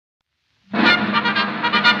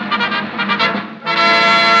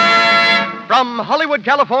From Hollywood,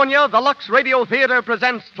 California, the Lux Radio Theatre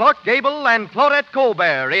presents Clark Gable and Claudette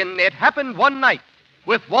Colbert in It Happened One Night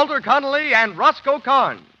with Walter Connolly and Roscoe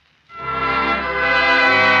Karn.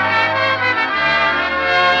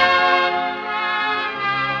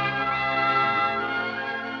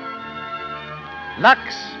 Lux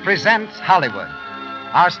presents Hollywood.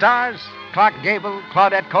 Our stars, Clark Gable,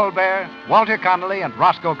 Claudette Colbert, Walter Connolly, and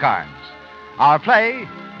Roscoe Karn. Our play,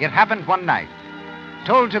 It Happened One Night.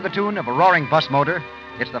 Told to the tune of a roaring bus motor,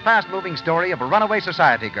 it's the fast-moving story of a runaway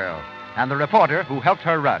society girl and the reporter who helped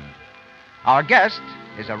her run. Our guest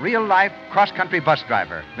is a real-life cross-country bus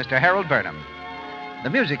driver, Mr. Harold Burnham. The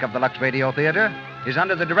music of the Lux Radio Theatre is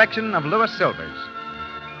under the direction of Louis Silvers.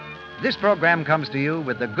 This program comes to you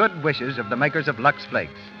with the good wishes of the makers of Lux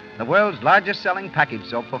Flakes, the world's largest-selling package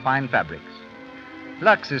soap for fine fabrics.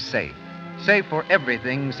 Lux is safe for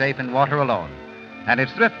everything safe in water alone, and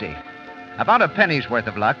it's thrifty. About a penny's worth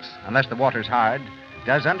of Lux, unless the water's hard,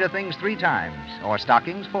 does underthings 3 times, or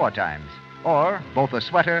stockings 4 times, or both a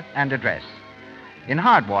sweater and a dress. In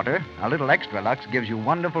hard water, a little extra Lux gives you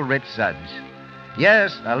wonderful rich suds.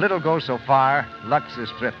 Yes, a little goes so far, Lux is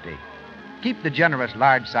thrifty. Keep the generous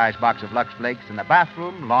large-size box of Lux Flakes in the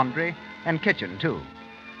bathroom, laundry, and kitchen, too.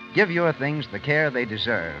 Give your things the care they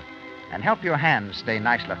deserve, and help your hands stay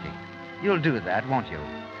nice-looking. You'll do that, won't you?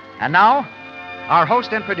 And now, our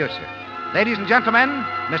host and producer. Ladies and gentlemen,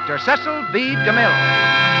 Mr. Cecil B. DeMille.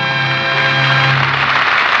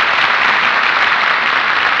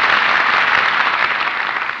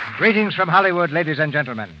 Greetings from Hollywood, ladies and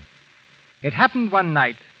gentlemen. It happened one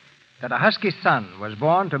night that a husky son was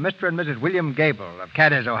born to Mr. and Mrs. William Gable of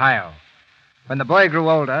Cadiz, Ohio. When the boy grew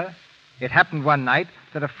older, it happened one night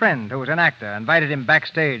that a friend who was an actor invited him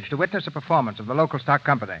backstage to witness a performance of the local stock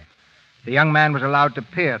company. The young man was allowed to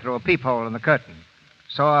peer through a peephole in the curtain,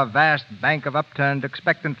 saw a vast bank of upturned,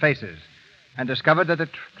 expectant faces, and discovered that it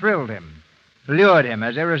thrilled him, lured him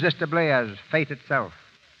as irresistibly as fate itself.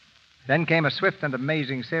 Then came a swift and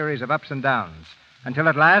amazing series of ups and downs, until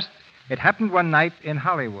at last it happened one night in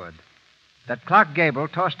Hollywood that Clark Gable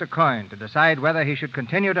tossed a coin to decide whether he should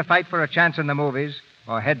continue to fight for a chance in the movies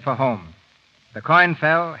or head for home. The coin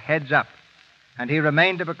fell heads up, and he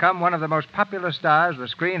remained to become one of the most popular stars the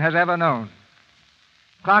screen has ever known.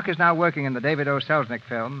 Clark is now working in the David O. Selznick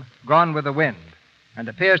film, Gone with the Wind, and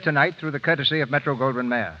appears tonight through the courtesy of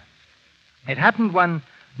Metro-Goldwyn-Mayer. It happened one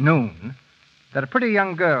noon that a pretty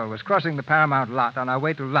young girl was crossing the Paramount lot on her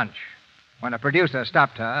way to lunch when a producer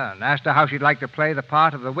stopped her and asked her how she'd like to play the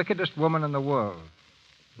part of the wickedest woman in the world.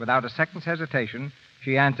 Without a second's hesitation,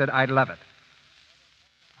 she answered, "I'd love it."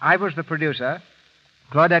 I was the producer,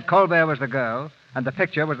 Claudette Colbert was the girl, and the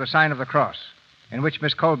picture was the Sign of the Cross, in which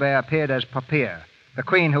Miss Colbert appeared as Papier, the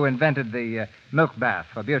queen who invented the milk bath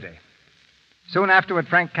for beauty. Soon afterward,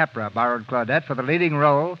 Frank Capra borrowed Claudette for the leading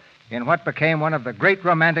role in what became one of the great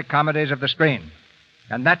romantic comedies of the screen.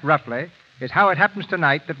 And that, roughly, is how it happens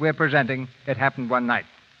tonight that we're presenting It Happened One Night.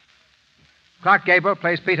 Clark Gable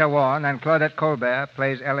plays Peter Warne, and Claudette Colbert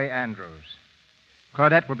plays Ellie Andrews.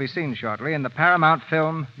 Claudette will be seen shortly in the Paramount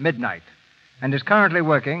film Midnight, and is currently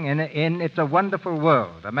working in It's a Wonderful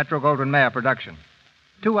World, a Metro-Goldwyn-Mayer production.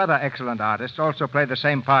 2 other excellent artists also play the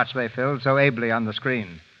same parts they filled so ably on the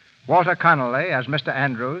screen. Walter Connolly as Mr.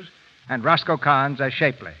 Andrews, and Roscoe Karn as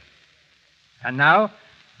Shapley. And now,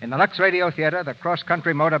 in the Lux Radio Theatre, the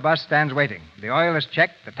cross-country motor bus stands waiting. The oil is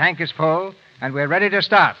checked, the tank is full, and we're ready to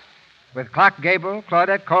start with Clark Gable,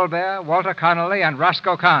 Claudette Colbert, Walter Connolly, and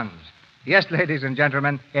Roscoe Karn. Yes, ladies and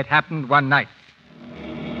gentlemen, it happened one night.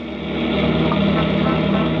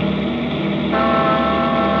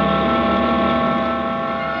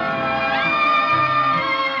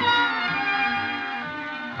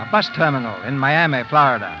 A bus terminal in Miami,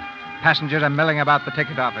 Florida. Passengers are milling about the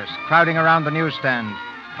ticket office, crowding around the newsstand,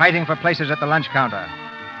 fighting for places at the lunch counter.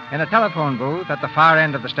 In a telephone booth at the far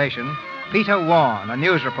end of the station, Peter Warne, a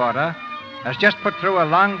news reporter, has just put through a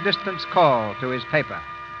long-distance call to his paper.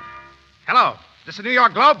 Hello. This is the New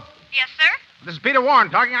York Globe? Yes, sir? This is Peter Warne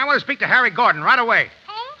talking. I want to speak to Harry Gordon right away.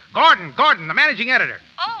 Who? Gordon, the managing editor.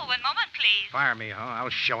 Oh, one moment, please. Fire me, huh? I'll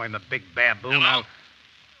show him the big baboon. Hello?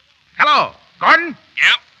 Hello, Gordon?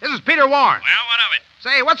 Yep. This is Peter Warne. Well, what of it?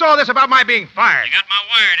 Say, what's all this about my being fired? You got my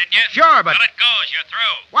wire, didn't you? Sure, but... Well, it goes. You're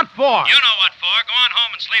through. What for? You know what for. Go on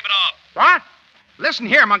home and sleep it off. What? Listen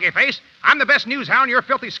here, monkey face. I'm the best news hound your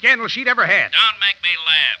filthy scandal sheet ever had. Don't make me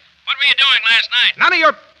laugh. What were you doing last night? None of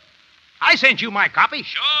your... I sent you my copy.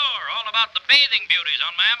 Sure, all about the bathing beauties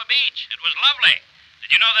on Miami Beach. It was lovely.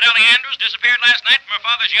 Did you know that Ellie Andrews disappeared last night from her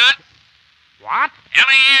father's yacht? What?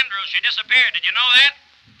 Ellie Andrews, she disappeared. Did you know that?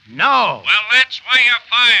 No. Well, that's why you're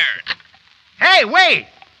fired. Hey, wait!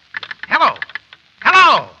 Hello.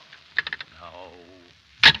 Hello.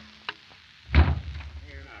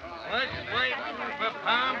 What's waiting for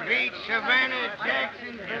Palm Beach, Savannah,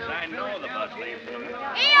 Jackson? Yes, I know the bus leaves.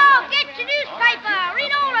 Hey-o, get your newspaper.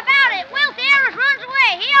 Read all about it. Wealthy heiress runs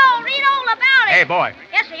away. Hey-o, read all about it. Hey, boy.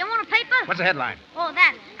 Yes, sir. You want a paper? What's the headline? Oh,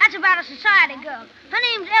 that's about a society girl. Her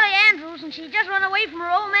name's Ellie Andrews, and she just run away from her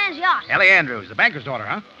old man's yacht. Ellie Andrews, the banker's daughter,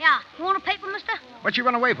 huh? Yeah. You want a paper, mister? What'd she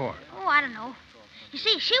run away for? Oh, I don't know. You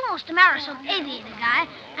see, she wants to marry some aviator guy,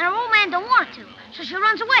 and her old man don't want her to, so she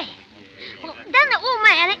runs away. Well, then the old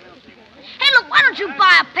man... Hey, look, why don't you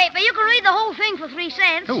buy a paper? You can read the whole thing for 3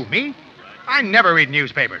 cents. Who, me? I never read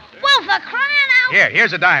newspapers. Well, for crying out...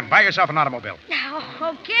 Here's a dime. Buy yourself an automobile.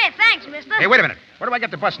 Oh, okay, thanks, mister. Hey, wait a minute. Where do I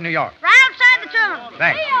get the bus in New York? Right outside the terminal.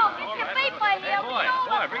 Thanks. Hey-o, get your paper here.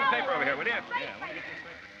 Boy, bring the paper over here, will you?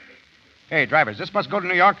 Hey, driver, does this bus go to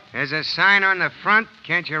New York? There's a sign on the front.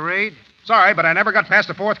 Can't you read? Sorry, but I never got past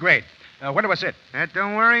the 4th grade. Where do I sit? That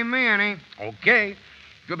don't worry me any. Okay.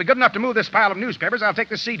 If you'll be good enough to move this pile of newspapers, I'll take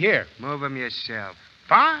this seat here. Move 'em yourself.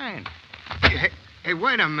 Fine. Hey,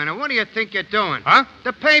 wait a minute. What do you think you're doing? Huh?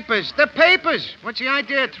 The papers. What's the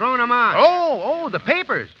idea of throwing them out? Oh, the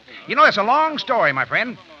papers. You know, that's a long story, my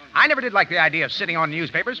friend. I never did like the idea of sitting on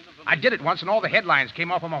newspapers. I did it once, and all the headlines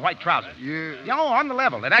came off of my white trousers. You... No, on the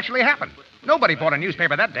level. It actually happened. Nobody bought a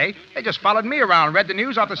newspaper that day. They just followed me around and read the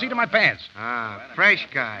news off the seat of my pants. Ah, fresh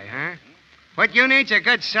guy, huh? What you need's a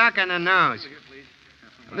good sock on the nose.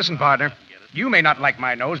 Listen, partner, you may not like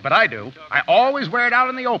my nose, but I do. I always wear it out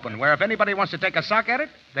in the open, where if anybody wants to take a sock at it,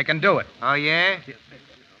 they can do it. Oh, yeah?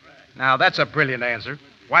 Now, that's a brilliant answer.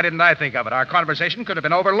 Why didn't I think of it? Our conversation could have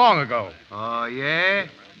been over long ago. Oh, yeah?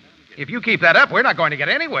 If you keep that up, we're not going to get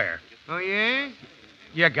anywhere. Oh, yeah?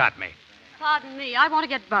 You got me. Pardon me, I want to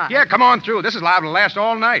get by. Yeah, come on through. This is liable to last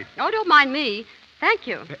all night. Oh, don't mind me. Thank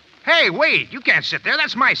you. Hey, wait. You can't sit there.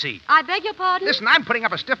 That's my seat. I beg your pardon? Listen, I'm putting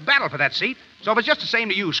up a stiff battle for that seat, so if it's just the same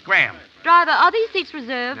to you, scram. Driver, are these seats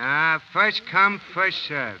reserved? Nah, first come, first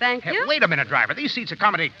served. Thank Hey, you. wait a minute, driver. These seats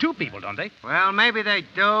accommodate 2 people, don't they? Well, maybe they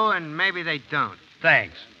do, and maybe they don't.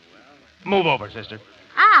 Thanks. Move over, sister.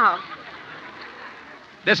 Ow.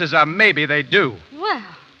 This is a maybe they do. Well.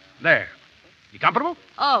 There. You comfortable?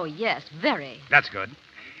 Oh, yes, very. That's good.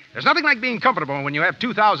 There's nothing like being comfortable when you have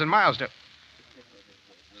 2,000 miles to...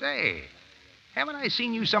 Say, haven't I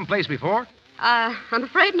seen you someplace before? I'm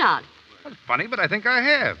afraid not. That's funny, but I think I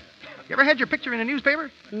have. You ever had your picture in a newspaper?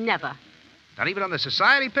 Never. Not even on the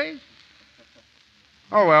society page?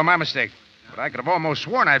 Oh, well, my mistake. But I could have almost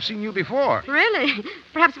sworn I've seen you before. Really?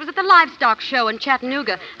 Perhaps it was at the livestock show in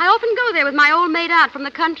Chattanooga. I often go there with my old maid aunt from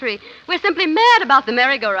the country. We're simply mad about the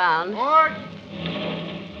merry-go-round. What?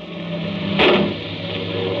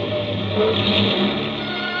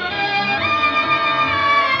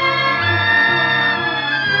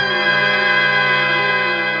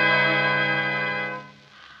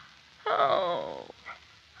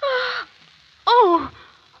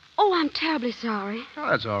 Oh, I'm terribly sorry. Oh,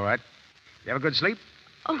 that's all right. You have a good sleep?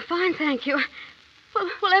 Oh, fine, thank you.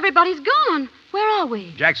 Well, everybody's gone. Where are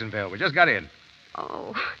we? Jacksonville. We just got in.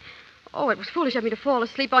 Oh, it was foolish of me to fall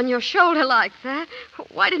asleep on your shoulder like that.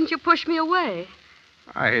 Why didn't you push me away?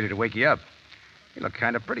 I hated to wake you up. You look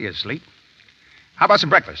kind of pretty asleep. How about some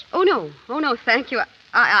breakfast? Oh, no, thank you.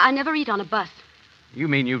 I never eat on a bus. You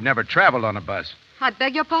mean you've never traveled on a bus? I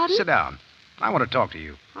beg your pardon? Sit down. I want to talk to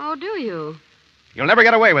you. Oh, do you? You'll never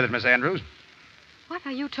get away with it, Miss Andrews. What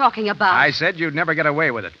are you talking about? I said you'd never get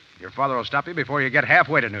away with it. Your father will stop you before you get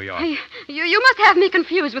halfway to New York. You must have me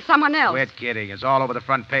confused with someone else. Quit kidding. It's all over the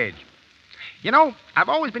front page. You know, I've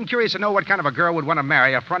always been curious to know what kind of a girl would want to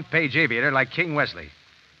marry a front-page aviator like King Westley.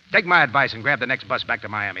 Take my advice and grab the next bus back to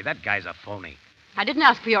Miami. That guy's a phony. I didn't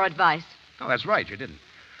ask for your advice. Oh, that's right. You didn't.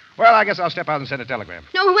 Well, I guess I'll step out and send a telegram.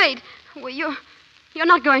 No, wait. Well, you're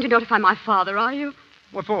not going to notify my father, are you?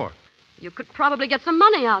 What for? You could probably get some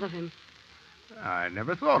money out of him. I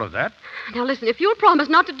never thought of that. Now, listen, if you'll promise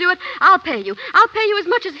not to do it, I'll pay you. I'll pay you as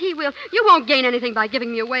much as he will. You won't gain anything by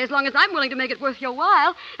giving me away as long as I'm willing to make it worth your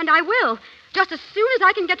while. And I will. Just as soon as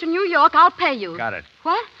I can get to New York, I'll pay you. Cut it.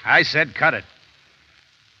 What? I said cut it.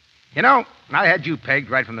 You know, I had you pegged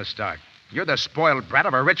right from the start. You're the spoiled brat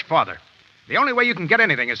of a rich father. The only way you can get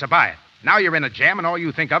anything is to buy it. Now you're in a jam, and all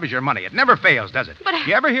you think of is your money. It never fails, does it? But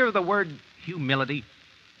You ever hear of the word humility?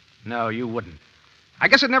 No, you wouldn't. I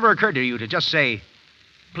guess it never occurred to you to just say,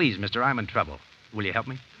 "Please, mister, I'm in trouble. Will you help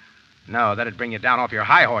me?" No, that'd bring you down off your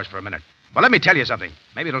high horse for a minute. Well, let me tell you something.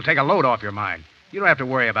 Maybe it'll take a load off your mind. You don't have to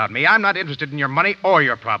worry about me. I'm not interested in your money or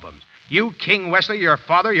your problems. You, King Westley, your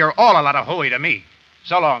father, you're all a lot of hooey to me.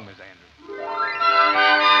 So long, Miss Andrews.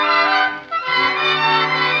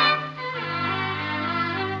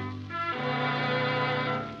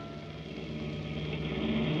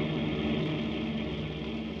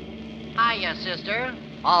 sister?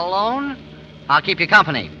 All alone? I'll keep you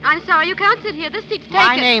company. I'm sorry, you can't sit here. This seat's taken.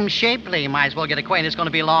 My name's Shapley. Might as well get acquainted. It's going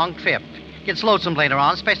to be a long trip. Gets lonesome later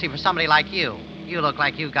on, especially for somebody like you. You look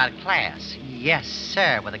like you got class. Yes,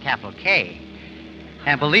 sir, with a capital K.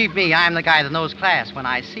 And believe me, I'm the guy that knows class when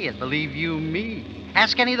I see it. Believe you me.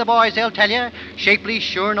 Ask any of the boys, they'll tell you. Shapley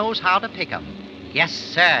sure knows how to pick 'em. Yes,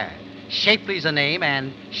 sir. Shapley's the name,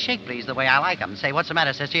 and Shapley's the way I like 'em. Say, what's the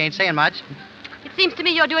matter, sister? You ain't saying much. It seems to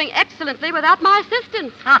me you're doing excellently without my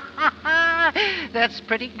assistance. That's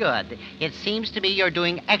pretty good. It seems to me you're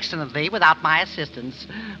doing excellently without my assistance.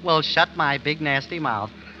 Well, shut my big, nasty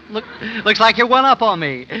mouth. Looks like you're one up on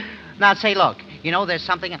me. Now, say, look, you know, there's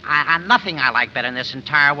something, nothing I like better in this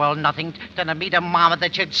entire world, nothing, than to meet a mama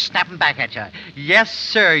that should snap 'em back at you. Yes,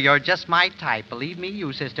 sir, you're just my type. Believe me,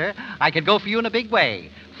 you, sister. I could go for you in a big way.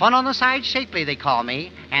 Fun on the side, Shapley, they call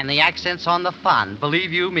me, and the accent's on the fun.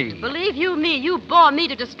 Believe you me. Believe you me, you bore me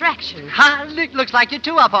to distraction. Ha! Looks like you're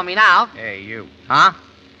two up on me now. Hey, you. Huh?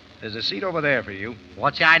 There's a seat over there for you.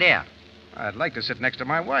 What's the idea? I'd like to sit next to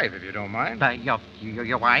my wife, if you don't mind.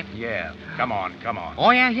 Your wife? Yeah. Come on. Oh,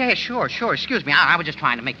 yeah, sure. Excuse me. I was just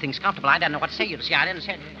trying to make things comfortable. I didn't know what to say. You see, I didn't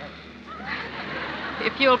say.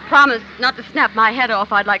 If you'll promise not to snap my head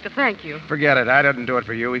off, I'd like to thank you. Forget it. I didn't do it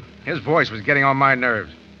for you. His voice was getting on my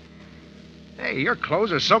nerves. Hey, your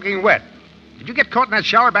clothes are soaking wet. Did you get caught in that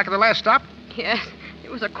shower back at the last stop? Yes,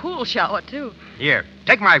 it was a cool shower, too. Here,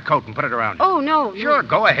 take my coat and put it around you. Oh, no. Sure,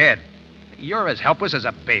 go ahead. You're as helpless as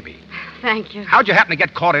a baby. Thank you. How'd you happen to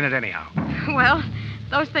get caught in it anyhow? Well,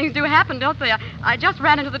 those things do happen, don't they? I just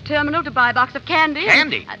ran into the terminal to buy a box of candy.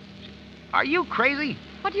 Candy? Are you crazy?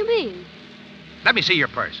 What do you mean? Let me see your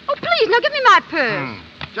purse. Oh, please, now give me my purse.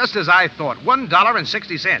 Just as I thought.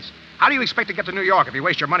 $1.60. How do you expect to get to New York if you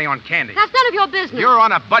waste your money on candy? That's none of your business. You're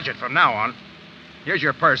on a budget from now on. Here's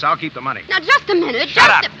your purse. I'll keep the money. Now, just a minute. Shut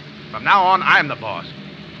up. From now on, I'm the boss.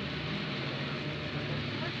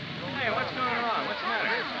 Hey, what's going on? What's the matter?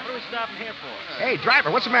 What are we stopping here for? Hey, driver,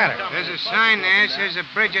 what's the matter? There's a sign there that says that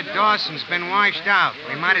Bridget Dawson's been washed out.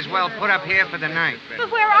 We might as well put up here for the night. But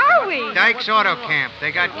where are we? Dyke's Auto Camp.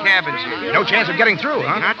 They got cabins here. No chance of getting through,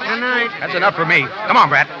 huh? Not tonight. That's enough for me. Come on,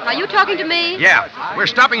 Brat. Are you talking to me? Yeah, we're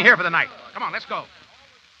stopping here for the night. Come on, let's go.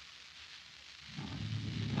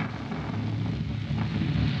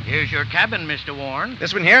 Here's your cabin, Mr. Warne.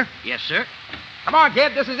 This one here? Yes, sir. Come on,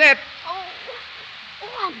 kid. This is it.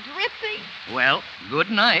 Oh, I'm dripping. Well, good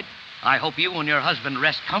night. I hope you and your husband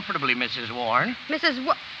rest comfortably, Mrs. Warne.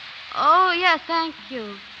 Oh, yes, thank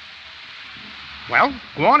you. Well,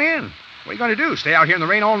 go on in. What are you going to do? Stay out here in the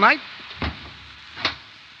rain all night?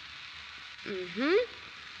 Mm-hmm.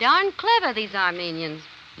 Darn clever, these Armenians.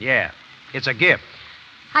 Yeah, it's a gift.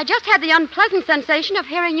 I just had the unpleasant sensation of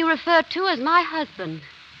hearing you referred to as my husband.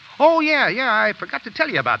 Oh, yeah, I forgot to tell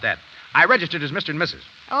you about that. I registered as Mr. and Mrs.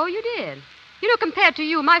 Oh, you did? You know, compared to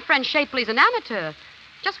you, my friend Shapley's an amateur.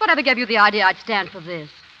 Just whatever gave you the idea I'd stand for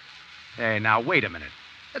this? Hey, now, wait a minute.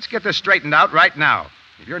 Let's get this straightened out right now.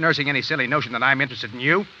 If you're nursing any silly notion that I'm interested in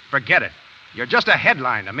you, forget it. You're just a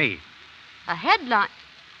headline to me. A headline?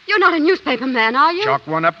 You're not a newspaper man, are you? Chalk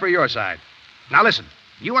one up for your side. Now, listen.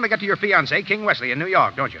 You want to get to your fiancé, King Westley, in New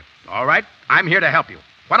York, don't you? All right. I'm here to help you.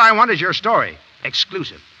 What I want is your story.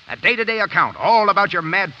 Exclusive. A day-to-day account, all about your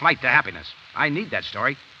mad flight to happiness. I need that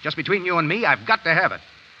story. Just between you and me, I've got to have it.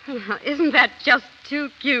 Isn't that just too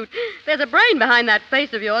cute? There's a brain behind that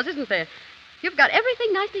face of yours, isn't there? You've got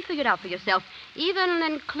everything nicely figured out for yourself, even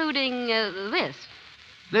including this.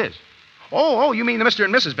 This? Oh, you mean the Mr.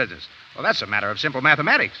 and Mrs. business. Well, that's a matter of simple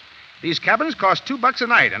mathematics. These cabins cost $2 a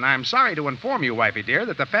night, and I'm sorry to inform you, wifey dear,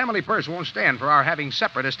 that the family purse won't stand for our having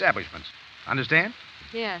separate establishments. Understand?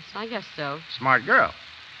 Yes, I guess so. Smart girl.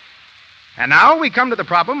 And now we come to the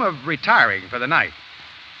problem of retiring for the night.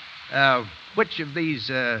 Which of these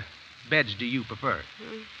beds do you prefer?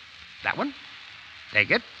 That one? Take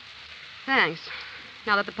it. Thanks.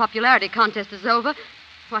 Now that the popularity contest is over,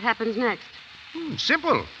 what happens next?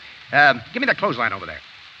 Simple. Give me that clothesline over there.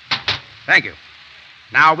 Thank you.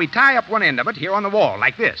 Now, we tie up one end of it here on the wall,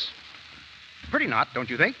 like this. Pretty knot, don't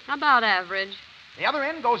you think? About average. The other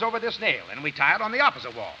end goes over this nail, and we tie it on the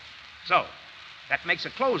opposite wall. So, that makes a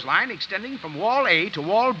clothesline extending from wall A to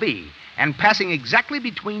wall B and passing exactly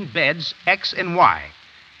between beds X and Y.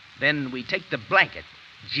 Then we take the blanket,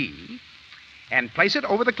 G, and place it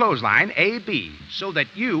over the clothesline, AB, so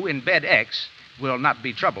that you in bed X will not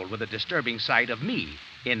be troubled with the disturbing sight of me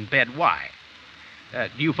in bed Y. Do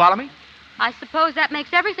you follow me? I suppose that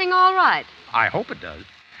makes everything all right. I hope it does.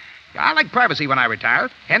 I like privacy when I retire,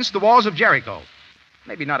 hence the walls of Jericho.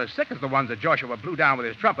 Maybe not as thick as the ones that Joshua blew down with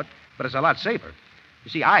his trumpet, but it's a lot safer. You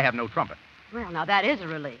see, I have no trumpet. Well, now that is a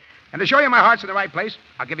relief. And to show you my heart's in the right place,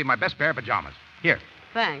 I'll give you my best pair of pajamas. Here.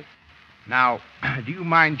 Thanks. Now, do you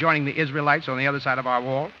mind joining the Israelites on the other side of our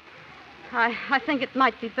wall? I think it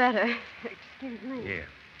might be better. Excuse me. Yeah,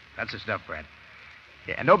 that's the stuff, Brad.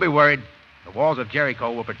 Yeah, and don't be worried. The walls of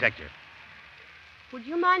Jericho will protect you. Would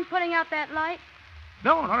you mind putting out that light?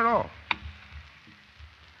 No, not at all.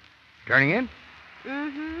 Turning in?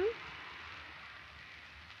 Mm-hmm.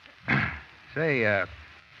 Say,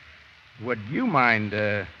 would you mind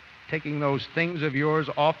taking those things of yours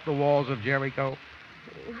off the walls of Jericho?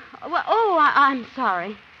 Well, I'm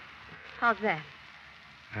sorry. How's that?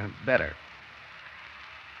 Better.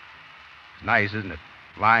 It's nice, isn't it?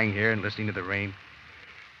 Lying here and listening to the rain.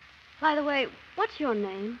 By the way, what's your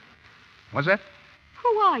name? What's that?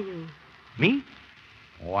 Who are you? Me?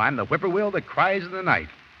 Oh, I'm the whippoorwill that cries in the night.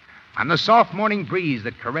 I'm the soft morning breeze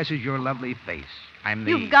that caresses your lovely face. I'm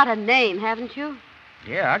the... You've got a name, haven't you?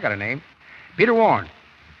 Yeah, I got a name. Peter Warne.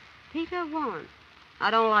 Peter Warne. I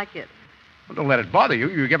don't like it. Well, don't let it bother you.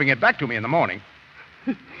 You're giving it back to me in the morning.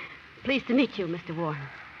 Pleased to meet you, Mr. Warne.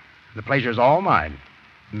 The pleasure's all mine,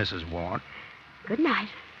 Mrs. Warne. Good night.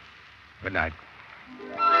 Good night.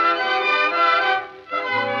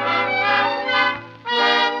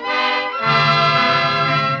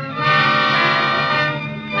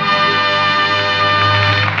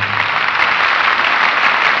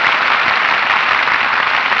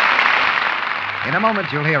 In a moment,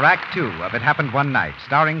 you'll hear Act Two of It Happened One Night,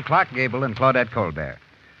 starring Clark Gable and Claudette Colbert.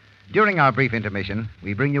 During our brief intermission,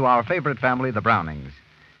 we bring you our favorite family, the Brownings.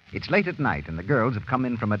 It's late at night, and the girls have come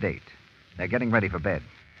in from a date. They're getting ready for bed.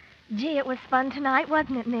 Gee, it was fun tonight,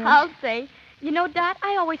 wasn't it, Midge? I'll say. You know, Dot,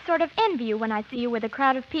 I always sort of envy you when I see you with a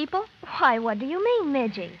crowd of people. Why, what do you mean,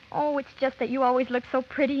 Midgie? Oh, it's just that you always look so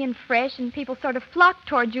pretty and fresh, and people sort of flock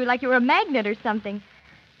toward you like you're a magnet or something.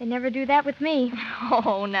 They never do that with me.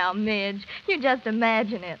 Oh, now, Midge, you just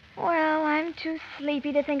imagine it. Well, I'm too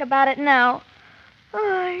sleepy to think about it now.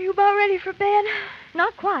 Oh, are you about ready for bed?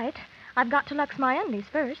 Not quite. I've got to Lux my undies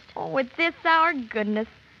first. Oh, at this hour? Goodness.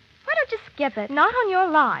 Why don't you skip it? Not on your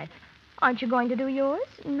life. Aren't you going to do yours?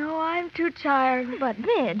 No, I'm too tired. But,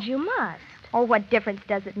 Midge, you must. Oh, what difference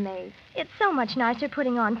does it make? It's so much nicer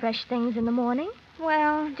putting on fresh things in the morning.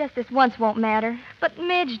 Well, just this once won't matter. But,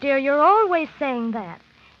 Midge, dear, you're always saying that.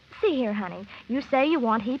 See here, honey. You say you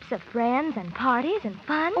want heaps of friends and parties and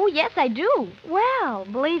fun. Oh, yes, I do. Well,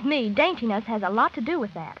 believe me, daintiness has a lot to do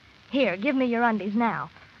with that. Here, give me your undies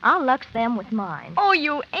now. I'll Lux them with mine. Oh,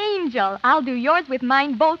 you angel. I'll do yours with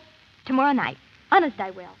mine both tomorrow night. Honest,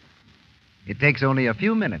 I will. It takes only a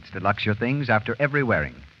few minutes to Lux your things after every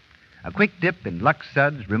wearing. A quick dip in Lux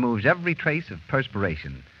suds removes every trace of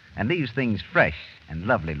perspiration and leaves things fresh and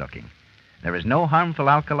lovely looking. There is no harmful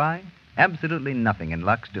alkali, absolutely nothing in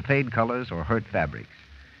Lux to fade colors or hurt fabrics.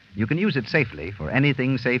 You can use it safely for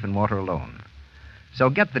anything safe in water alone. So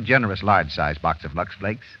get the generous large-size box of Lux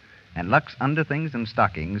Flakes and Lux underthings and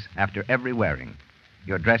stockings after every wearing.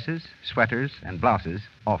 Your dresses, sweaters, and blouses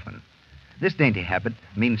often. This dainty habit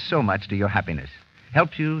means so much to your happiness.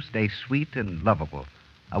 Helps you stay sweet and lovable.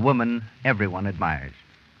 A woman everyone admires.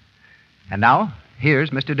 And now, here's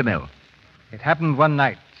Mr. DeMille. It Happened One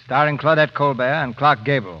Night, starring Claudette Colbert and Clark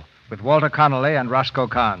Gable, with Walter Connolly and Roscoe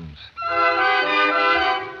Carnes.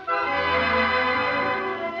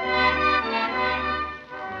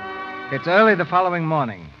 It's early the following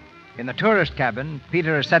morning. In the tourist cabin,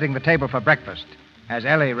 Peter is setting the table for breakfast as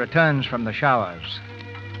Ellie returns from the showers.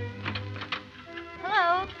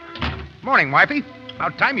 Hello. Morning, wifey.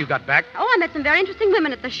 About time you got back. Oh, I met some very interesting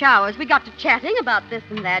women at the showers. We got to chatting about this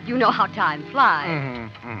and that. You know how time flies.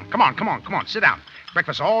 Come on. Sit down.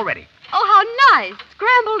 Breakfast's all ready. Oh, how nice.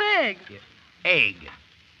 Scrambled eggs. Egg.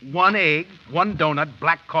 1 egg, 1 donut,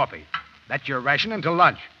 black coffee. That's your ration until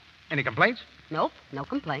lunch. Any complaints? Nope, no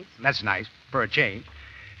complaints. That's nice, for a change.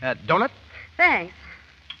 Donut? Thanks.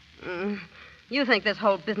 You think this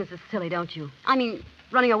whole business is silly, don't you? I mean,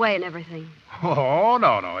 running away and everything. Oh,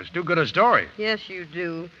 no. It's too good a story. Yes, you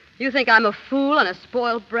do. You think I'm a fool and a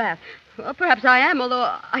spoiled brat. Well, perhaps I am,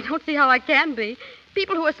 although I don't see how I can be.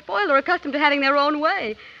 People who are spoiled are accustomed to having their own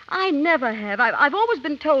way. I never have. I've always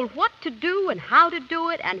been told what to do and how to do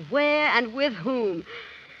it and where and with whom.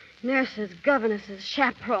 Nurses, governesses,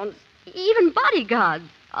 chaperones, even bodyguards.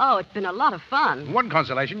 Oh, it's been a lot of fun. One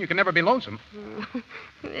consolation, you can never be lonesome.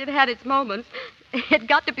 It had its moments. It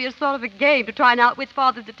got to be a sort of a game to try and outwit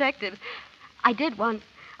father's detectives. I did once.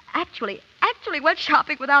 Actually went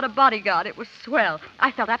shopping without a bodyguard. It was swell.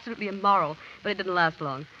 I felt absolutely immoral, but it didn't last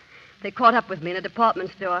long. They caught up with me in a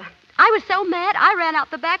department store. I was so mad, I ran out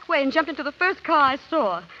the back way and jumped into the first car I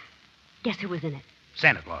saw. Guess who was in it?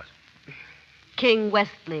 Santa Claus. King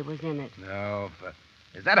Westley was in it. No,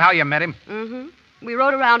 Is that how you met him? Mm-hmm. We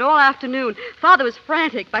rode around all afternoon. Father was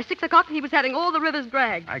frantic. By 6 o'clock, he was having all the rivers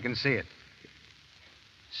dragged. I can see it.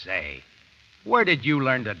 Say, where did you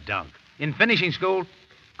learn to dunk? In finishing school?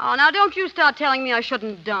 Oh, now don't you start telling me I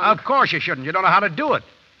shouldn't dunk. Of course you shouldn't. You don't know how to do it.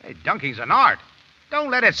 Hey, dunking's an art.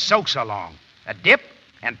 Don't let it soak so long. A dip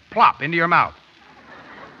and plop into your mouth.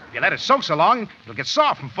 If you let it soak so long, it'll get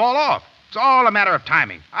soft and fall off. It's all a matter of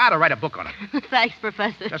timing. I ought to write a book on it. Thanks,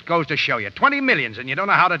 Professor. Just goes to show you. 20 millions and you don't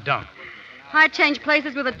know how to dunk. I'd change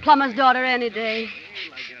places with a plumber's daughter any day.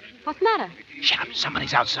 What's the matter? Shut up.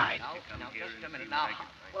 Somebody's outside. Now, just a minute. Now,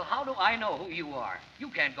 well, how do I know who you are? You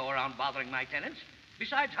can't go around bothering my tenants.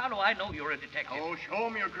 Besides, how do I know you're a detective? Oh, show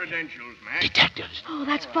them your credentials, man. Detectives. Oh,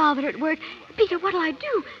 that's Father at work. Peter, what'll I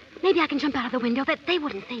do? Maybe I can jump out of the window. They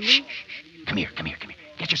wouldn't see me. Shh. Come here.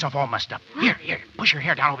 Get yourself all mussed up. What? Here. Push your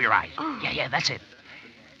hair down over your eyes. Oh. Yeah, that's it.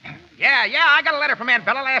 Yeah, I got a letter from Aunt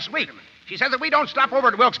Bella last week. She says if we don't stop over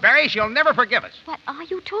at Wilkes-Barre, she'll never forgive us. What are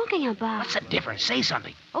you talking about? What's the difference? Say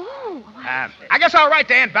something. Oh. I guess I'll write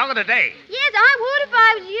to Aunt Bella today. Yes, I would if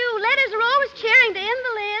I was you. Letters are always cheering to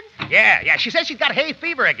invalids. Yeah. She says she's got hay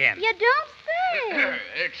fever again. You don't say.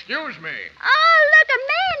 Excuse me. Oh, look, a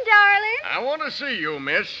man, darling. I want to see you,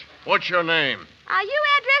 miss. What's your name? Are you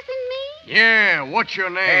addressing me? Yeah, what's your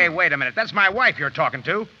name? Hey, wait a minute. That's my wife you're talking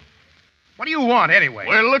to. What do you want, anyway?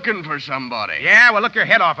 We're looking for somebody. Yeah, well, look your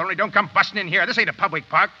head off. Only don't come busting in here. This ain't a public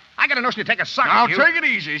park. I got a notion to take a sock Now, at you. take it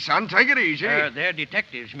easy, son. Take it easy. They're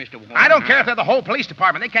detectives, Mr. Warne. I don't care if they're the whole police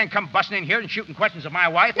department. They can't come busting in here and shooting questions of my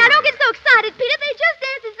wife. Now, don't get so excited, Peter. They just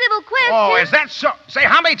answered civil questions. Oh, is that so? Say,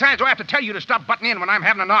 how many times do I have to tell you to stop butting in when I'm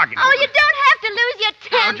having an argument? Oh, you don't have to lose your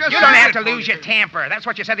temper. You don't have to lose your temper. That's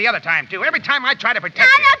what you said the other time, too. Every time I try to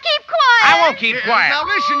protect you. Now, keep quiet. I won't keep quiet. Now,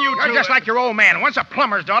 listen, you two. You're just like your old man. Once a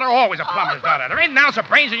plumber's daughter, always a plumber's daughter. There ain't an ounce of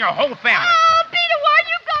brains in your whole family. Oh, Peter Warne,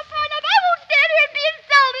 you've got far enough. I won't stand here and be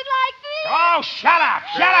insulted like this. Oh, shut up.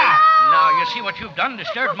 Now, you see what you've done?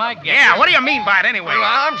 Disturbed my guests. Yeah, what do you mean by it anyway? Well,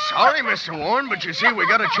 I'm sorry, Mr. Warne, but you see, we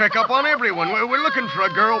got to check up on everyone. We're looking for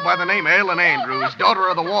a girl by the name of Ellen Andrews, daughter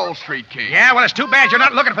of the Wall Street King. Yeah, well, it's too bad you're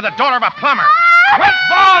not looking for the daughter of a plumber. Quit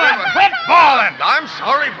bawling! I'm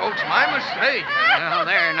sorry, folks. My mistake. Well,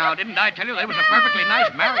 there, now, didn't I tell you they was a perfectly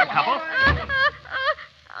nice married couple?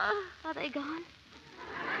 Are they gone?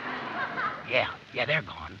 Yeah, they're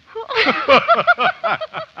gone.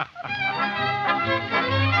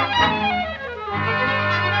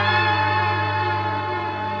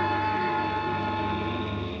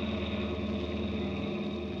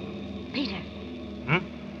 Peter.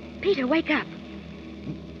 Peter, wake up.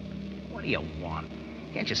 What do you want?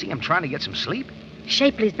 Can't you see I'm trying to get some sleep?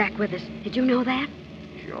 Shapley's back with us. Did you know that?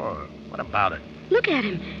 Sure. What about it? Look at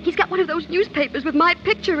him. He's got one of those newspapers with my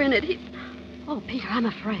picture in it. Oh, Peter, I'm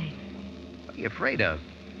afraid. What are you afraid of?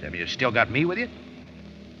 Have you still got me with you?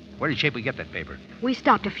 Where did Shapley get that paper? We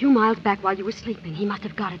stopped a few miles back while you were sleeping. He must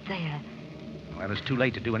have got it there. Well, it's too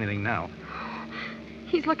late to do anything now.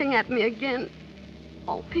 He's looking at me again.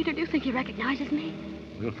 Oh, Peter, do you think he recognizes me?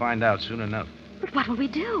 We'll find out soon enough. But what will we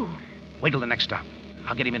do? Wait till the next stop.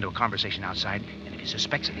 I'll get him into a conversation outside, and if he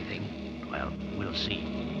suspects anything, well, we'll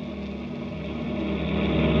see.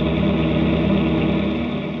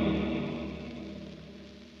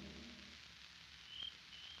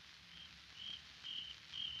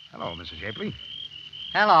 Hello, Mrs. Shapley.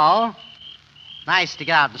 Hello. Nice to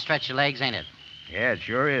get out and stretch your legs, ain't it? Yeah, it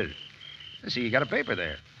sure is. I see you got a paper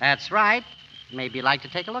there. That's right. Maybe you'd like to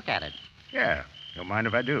take a look at it. Yeah. Don't mind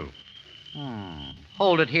if I do.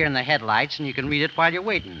 Hold it here in the headlights, and you can read it while you're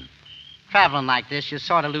waiting. Traveling like this, you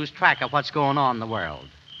sort of lose track of what's going on in the world.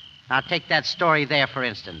 Now, take that story there, for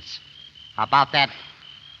instance, about that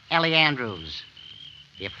Ellie Andrews.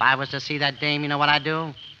 If I was to see that dame, you know what I'd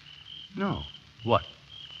do? No. What?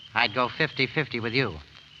 I'd go 50-50 with you.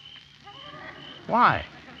 Why?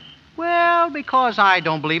 Well, because I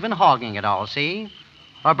don't believe in hogging it all, see?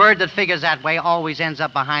 A bird that figures that way always ends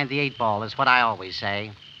up behind the 8-ball, is what I always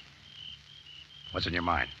say. What's in your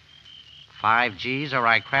mind? 5 G's or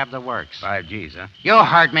I crab the works. 5 G's, huh? You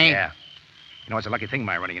heard me. Yeah. You know, it's a lucky thing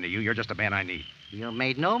my running into you. You're just the man I need. You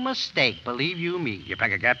made no mistake, believe you me. You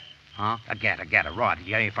pack a gat? Huh? A gat, a rod.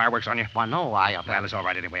 You got any fireworks on you? Well, no, Well, it's all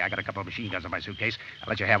right anyway. I got a couple of machine guns in my suitcase. I'll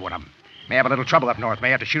let you have one of them. May have a little trouble up north.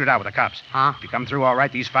 May have to shoot it out with the cops. Huh? If you come through all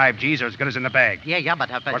right, these 5 G's are as good as in the bag. Yeah,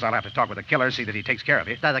 but... Of course, I'll have to talk with the killer, see that he takes care of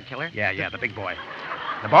you. The killer? Yeah, the big boy.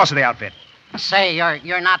 The boss of the outfit. Say,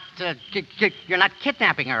 you're not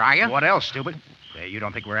kidnapping her, are you? What else, stupid? Hey, you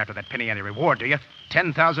don't think we're after that penny ante reward, do you?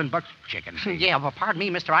 $10,000 chicken. Yeah, well, pardon me,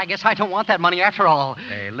 mister. I guess I don't want that money after all.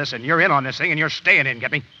 Hey, listen, you're in on this thing and you're staying in,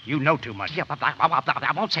 get me? You know too much. Yeah, but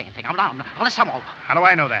I won't say anything. Unless I won't. How do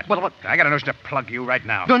I know that? Well, I got a notion to plug you right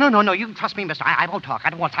now. No. You can trust me, mister. I won't talk.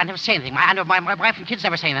 I never say anything. I know my wife and kids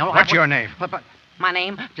never say anything. What's your name? But my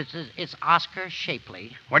name is Oscar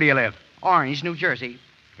Shapley. Where do you live? Orange, New Jersey.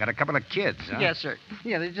 Got a couple of kids, huh? Yes, sir.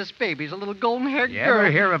 Yeah, they're just babies, a little golden-haired You girl. ever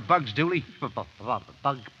hear of Bugs Dooley?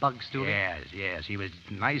 Bugs Dooley? Yes. He was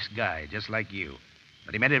a nice guy, just like you.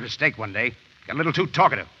 But he made a mistake one day. Got a little too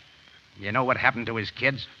talkative. You know what happened to his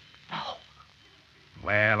kids? No.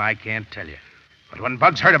 Well, I can't tell you. But when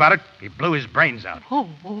Bugs heard about it, he blew his brains out.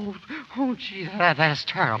 Oh, gee, that's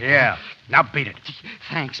terrible. Yeah. Now beat it.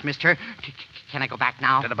 Thanks, mister. Can I go back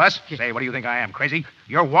now? To the bus? Say, what do you think I am, crazy?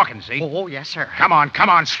 You're walking, see? Oh, yes, sir. Come on,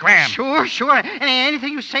 scram. Sure.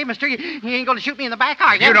 Anything you say, mister. You ain't going to shoot me in the back,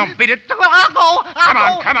 are you? You don't beat it. Well, I'll go.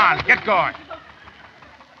 Come on. Get going.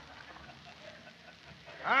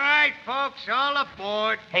 All right, folks, all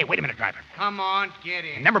aboard. Hey, wait a minute, driver. Come on, get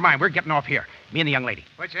in. Never mind, we're getting off here. Me and the young lady.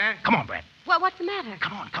 What's that? Come on, Brad. What's the matter?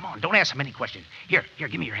 Come on. Don't ask so many questions. Here,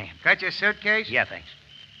 give me your hand. Got your suitcase? Yeah, thanks.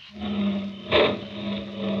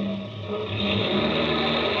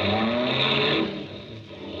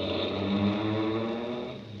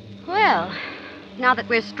 Well, now that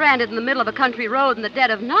we're stranded in the middle of a country road in the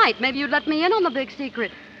dead of night, maybe you'd let me in on the big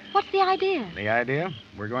secret. What's the idea? The idea?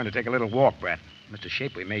 We're going to take a little walk, Brad. Mr.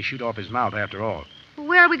 Shapley may shoot off his mouth after all.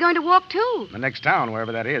 Where are we going to walk to? The next town,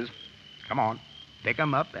 wherever that is. Come on. Pick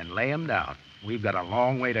 'em up and lay 'em down. We've got a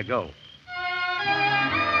long way to go.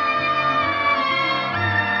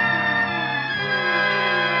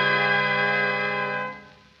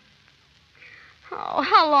 Oh,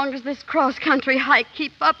 how long does this cross-country hike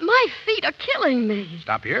keep up? My feet are killing me.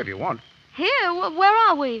 Stop here if you want. Here? Where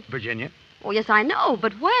are we? Virginia. Oh, yes, I know,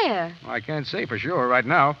 but where? Well, I can't say for sure right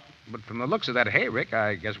now. But from the looks of that hay rick,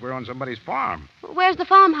 I guess we're on somebody's farm. Where's the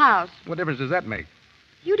farmhouse? What difference does that make?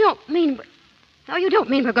 You don't mean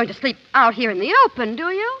we're going to sleep out here in the open, do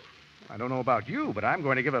you? I don't know about you, but I'm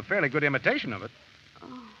going to give a fairly good imitation of it.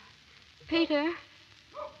 Oh. Peter,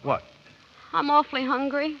 What? I'm awfully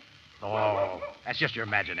hungry. Oh, that's just your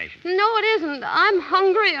imagination. No, it isn't. I'm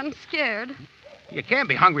hungry and scared. You can't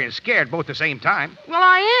be hungry and scared both at the same time. Well,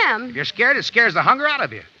 I am. If you're scared, it scares the hunger out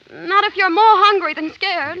of you. Not if you're more hungry than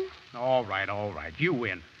scared. All right. You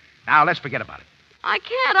win. Now, let's forget about it. I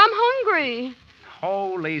can't. I'm hungry.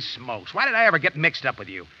 Holy smokes. Why did I ever get mixed up with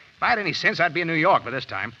you? If I had any sense, I'd be in New York by this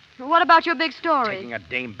time. What about your big story? Taking a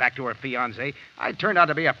dame back to her fiancé. I turned out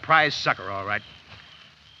to be a prize sucker, all right.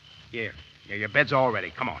 Here, your bed's all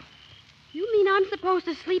ready. Come on. You mean I'm supposed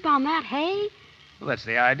to sleep on that hay? Well, that's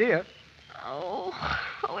the idea. Oh,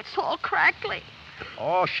 it's all crackly.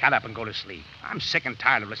 Oh, shut up and go to sleep. I'm sick and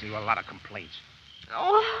tired of listening to a lot of complaints.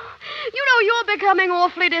 Oh, you're becoming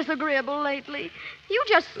awfully disagreeable lately. You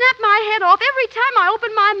just snap my head off every time I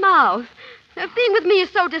open my mouth. If being with me is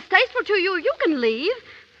so distasteful to you, you can leave.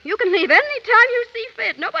 You can leave any time you see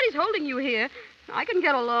fit. Nobody's holding you here. I can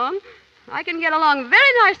get along. I can get along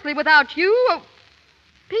very nicely without you. Oh,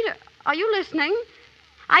 Peter, are you listening?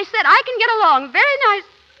 I said I can get along very nice.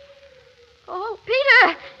 Oh,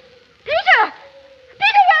 Peter! Peter!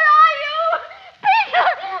 Peter, where are you? Peter!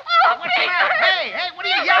 Oh, What's Peter! the matter? Hey, what are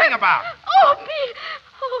you yelling about? Oh, Peter!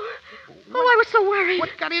 Oh, I was so worried. What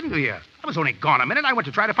got into you? I was only gone a minute. I went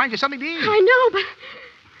to try to find you something to eat. I know, but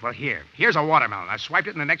Well, here's a watermelon. I swiped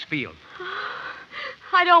it in the next field.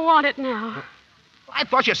 I don't want it now. I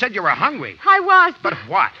thought you said you were hungry. I was, But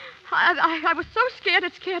what? I was so scared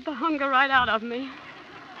it scared the hunger right out of me.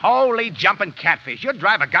 Holy jumping catfish. You'd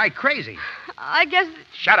drive a guy crazy. I guess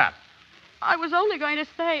Shut up. I was only going to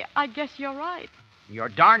say, I guess you're right. You're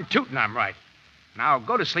darn tootin' I'm right. Now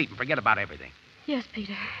go to sleep and forget about everything. Yes,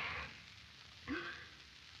 Peter.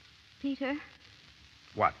 Peter,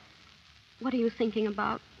 What? what are you thinking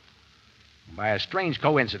about? By a strange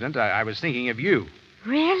coincidence, I was thinking of you.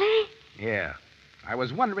 Really? Yeah. I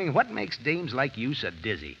was wondering what makes dames like you so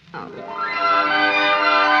dizzy.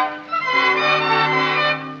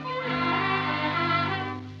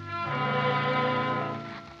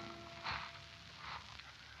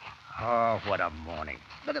 Oh, what a morning.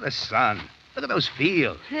 Look at the sun. Look at those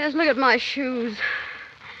fields. Yes, look at my shoes.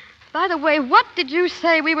 By the way, what did you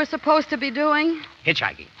say we were supposed to be doing?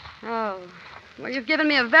 Hitchhiking. Oh. Well, you've given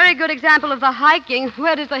me a very good example of the hiking.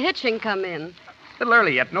 Where does the hitching come in? A little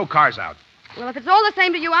early yet. No cars out. Well, if it's all the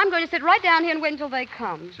same to you, I'm going to sit right down here and wait until they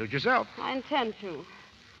come. Suit yourself. I intend to.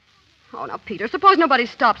 Oh, now, Peter, suppose nobody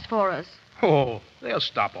stops for us. Oh, they'll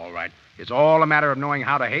stop all right. It's all a matter of knowing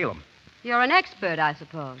how to hail them. You're an expert, I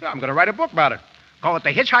suppose. I'm going to write a book about it. Call it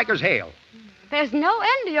the hitchhiker's hail. There's no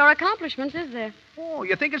end to your accomplishments, is there? Oh,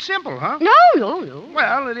 you think it's simple, huh? No.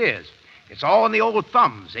 Well, it is. It's all in the old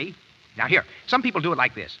thumb, see? Now, here, some people do it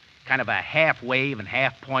like this. Kind of a half wave and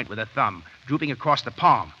half point with a thumb, drooping across the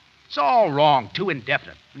palm. It's all wrong, too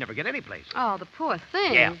indefinite. You never get any place. Oh, the poor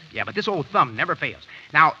thing. Yeah, but this old thumb never fails.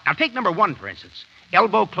 Now take number 1, for instance.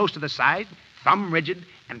 Elbow close to the side, thumb rigid,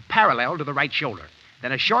 and parallel to the right shoulder.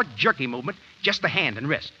 Then a short, jerky movement, just the hand and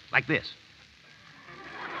wrist, like this.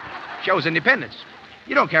 Shows independence.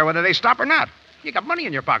 You don't care whether they stop or not. You got money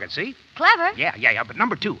in your pocket, see? Clever. Yeah, but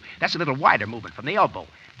number 2, that's a little wider movement from the elbow.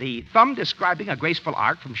 The thumb describing a graceful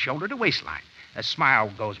arc from shoulder to waistline. A smile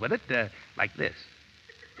goes with it, like this.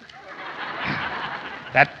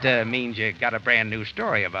 That means you got a brand new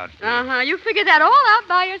story about... You figured that all out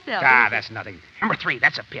by yourself. That's nothing. Number 3,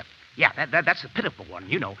 that's a pip. Yeah, that's the pitiful one.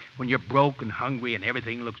 You know, when you're broke and hungry and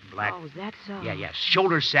everything looks black. Oh, is that so? Yeah.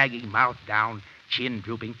 Shoulders sagging, mouth down, chin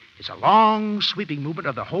drooping. It's a long, sweeping movement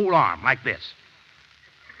of the whole arm, like this.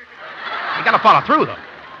 You got to follow through, though.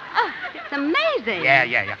 Oh, it's amazing.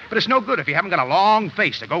 Yeah. But it's no good if you haven't got a long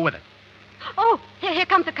face to go with it. Oh, here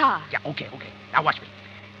comes the car. Yeah, okay. Now watch me.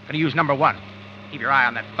 I'm going to use number 1. Keep your eye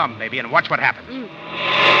on that thumb, baby, and watch what happens.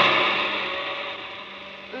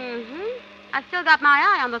 I've still got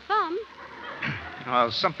my eye on the thumb.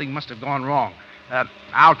 Well, something must have gone wrong.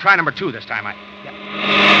 I'll try number 2 this time.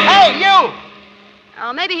 Hey, you!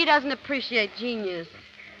 Oh, maybe he doesn't appreciate genius.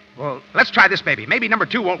 Well, let's try this, baby. Maybe number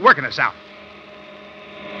 2 won't work in the South.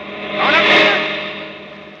 Going up there.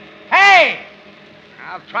 Hey!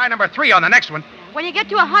 I'll try number 3 on the next one. When you get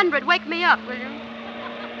to 100, wake me up, will you?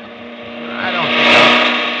 I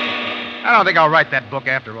don't think I'll write that book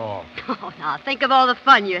after all. Oh, now, think of all the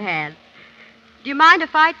fun you had. Do you mind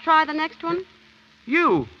if I try the next one?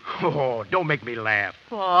 You? Oh, don't make me laugh.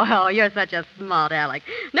 Oh, you're such a smart aleck.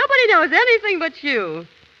 Nobody knows anything but you.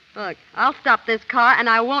 Look, I'll stop this car, and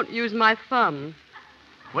I won't use my thumb.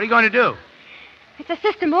 What are you going to do? It's a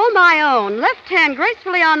system all my own. Left hand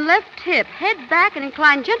gracefully on left hip, head back and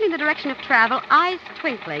incline gently in the direction of travel, eyes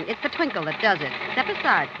twinkling. It's the twinkle that does it. Step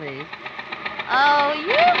aside, please. Oh,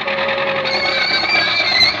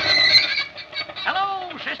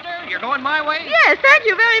 Hello, sister. You're going my way? Yes, thank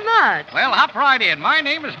you very much. Well, hop right in. My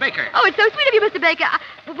name is Baker. Oh, it's so sweet of you, Mr. Baker.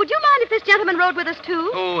 Would you mind if this gentleman rode with us,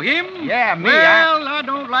 too? Oh, him? Yeah, me. Well, I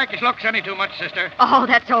don't like his looks any too much, sister. Oh,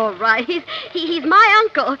 that's all right. He's my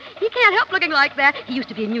uncle. He can't help looking like that. He used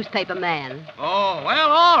to be a newspaper man. Oh, well,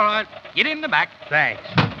 all right. Get in the back. Thanks.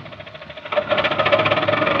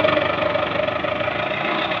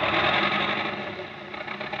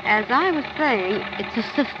 As I was saying, it's a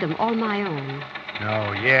system all my own.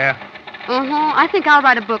 Oh, yeah? I think I'll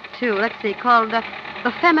write a book, too. Let's see, called The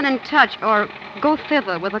Feminine Touch, or Go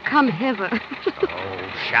Thither with a Come Hither.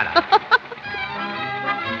 Oh, shut up.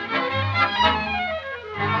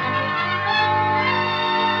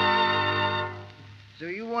 So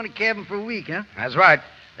you want a cabin for a week, huh? That's right.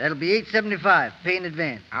 That'll be $8.75. Pay in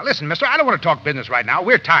advance. Now, listen, mister, I don't want to talk business right now.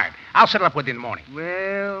 We're tired. I'll settle up with you in the morning.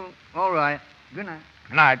 Well, all right. Good night.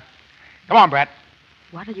 Good night. Come on, Brett.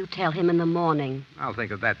 What'll you tell him in the morning? I'll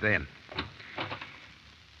think of that then.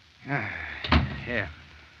 Here.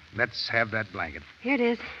 Let's have that blanket. Here it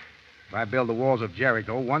is. If I build the walls of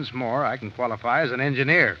Jericho once more, I can qualify as an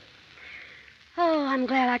engineer. Oh, I'm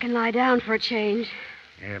glad I can lie down for a change.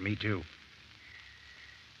 Yeah, me too.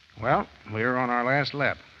 Well, we're on our last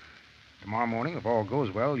lap. Tomorrow morning, if all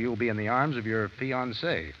goes well, you'll be in the arms of your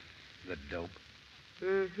fiancé, the dope.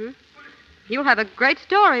 You'll have a great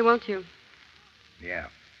story, won't you? Yeah,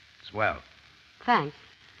 swell. Thanks.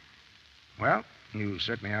 Well, you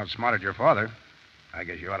certainly outsmarted your father. I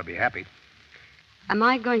guess you ought to be happy. Am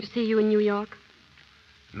I going to see you in New York?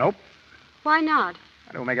 Nope. Why not?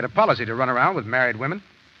 I don't make it a policy to run around with married women.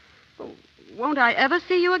 Won't I ever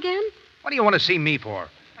see you again? What do you want to see me for?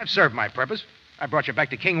 I've served my purpose. I brought you back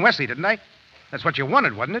to King Westley, didn't I? That's what you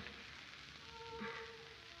wanted, wasn't it?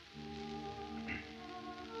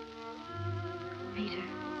 Peter,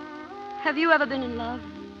 have you ever been in love?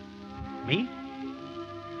 Me?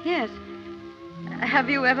 Yes. Have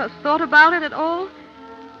you ever thought about it at all?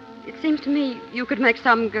 It seems to me you could make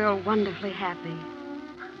some girl wonderfully happy.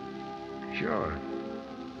 Sure.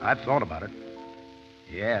 I've thought about it.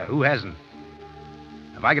 Yeah, who hasn't?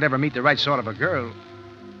 If I could ever meet the right sort of a girl...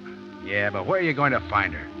 Yeah, but where are you going to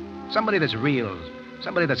find her? Somebody that's real.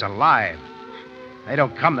 Somebody that's alive. They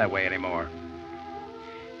don't come that way anymore.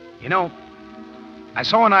 You know, I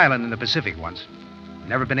saw an island in the Pacific once.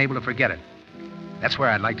 Never been able to forget it. That's where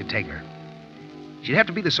I'd like to take her. She'd have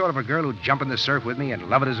to be the sort of a girl who'd jump in the surf with me and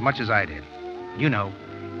love it as much as I did. You know,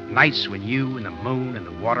 nights when you and the moon and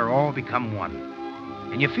the water all become one.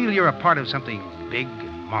 and you feel you're a part of something big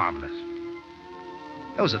and marvelous.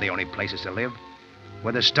 Those are the only places to live,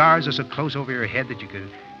 where the stars are so close over your head that you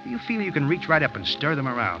feel you can reach right up and stir them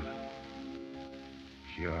around.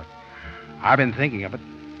 Sure. I've been thinking of it.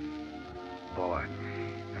 Boy,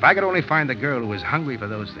 if I could only find the girl who was hungry for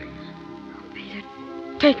those things. Peter,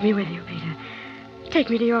 take me with you, Peter. Take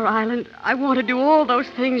me to your island. I want to do all those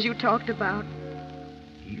things you talked about.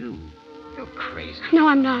 You're crazy. No,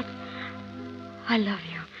 I'm not. I love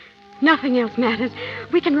you. Nothing else matters.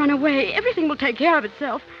 We can run away. Everything will take care of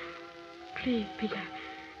itself. Please, Peter.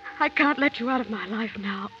 I can't let you out of my life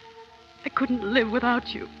now. I couldn't live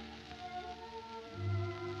without you.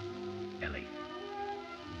 Ellie,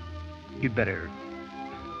 you'd better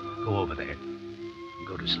go over there and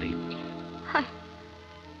go to sleep.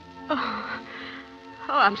 Oh,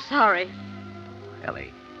 I'm sorry.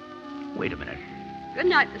 Ellie, wait a minute. Good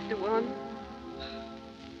night, Mr. Warne.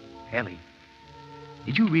 Ellie,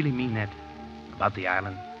 did you really mean that about the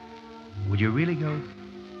island? Would you really go?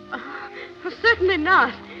 Well, certainly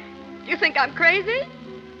not. Do you think I'm crazy?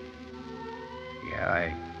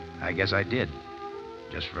 Yeah, I guess I did.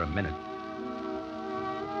 Just for a minute.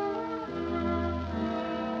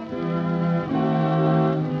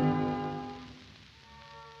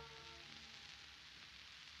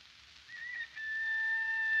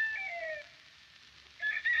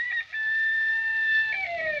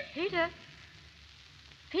 Peter?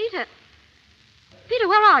 Peter? Peter,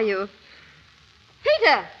 where are you?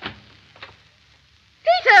 Peter!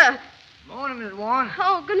 Peter! Morning, Miss Warne.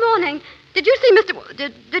 Oh, good morning. Did you see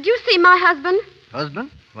Did you see my husband?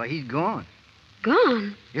 Husband? Why, he's gone.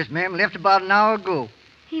 Gone? Yes, ma'am. Left about an hour ago.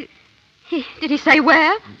 Did he say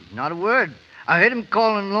where? Not a word. I heard him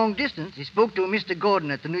calling long distance. He spoke to Mr.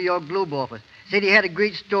 Gordon at the New York Globe office. Said he had a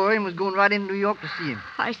great story and was going right into New York to see him.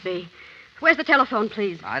 I see. Where's the telephone,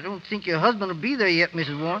 please? I don't think your husband will be there yet,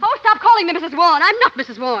 Mrs. Warne. Oh, stop calling me Mrs. Warne. I'm not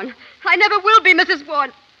Mrs. Warne. I never will be Mrs.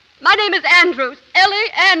 Warne. My name is Andrews.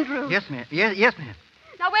 Ellie Andrews. Yes, ma'am. Yes, ma'am.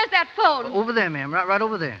 Now, where's that phone? Over there, ma'am. Right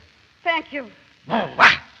over there. Thank you. Oh,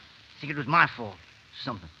 what? Think it was my fault.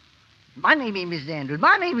 Something. My name ain't Mrs. Andrews.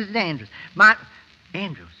 My name is Andrews.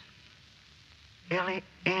 Andrews. Ellie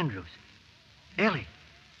Andrews. Ellie.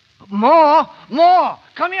 More.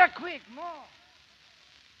 Come here quick. More.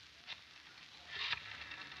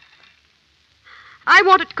 I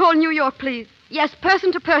wanted to call New York, please. Yes,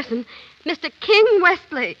 person to person. Mr. King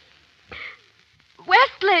Westley.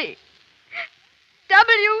 Westley.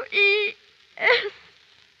 W-E-S-T-L-E-Y.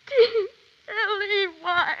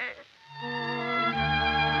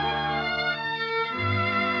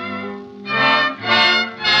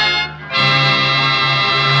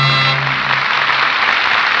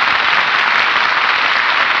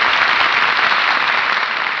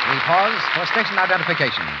 We pause for station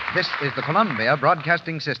identification. This is the Columbia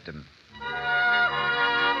Broadcasting System.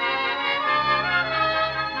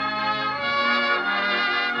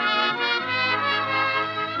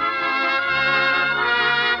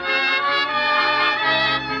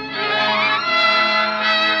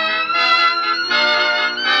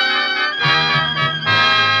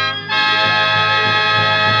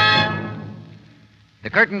 The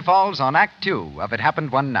curtain falls on Act Two of It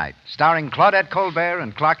Happened One Night, starring Claudette Colbert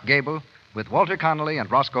and Clark Gable, with Walter Connolly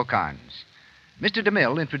and Roscoe Carnes. Mr.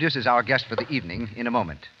 DeMille introduces our guest for the evening in a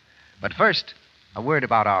moment. But first, a word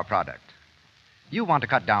about our product. You want to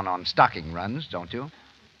cut down on stocking runs, don't you?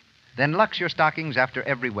 Then Lux your stockings after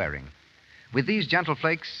every wearing. With these gentle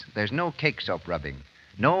flakes, there's no cake soap rubbing,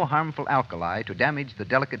 no harmful alkali to damage the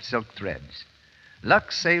delicate silk threads.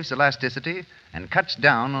 Lux saves elasticity and cuts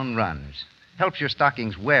down on runs. Helps your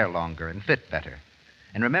stockings wear longer and fit better.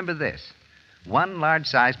 And remember this, one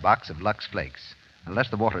large-sized box of Lux Flakes, unless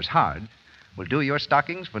the water's hard, will do your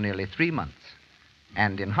stockings for nearly 3 months.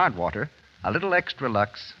 And in hard water, a little extra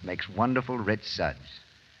Lux makes wonderful, rich suds.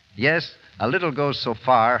 Yes, a little goes so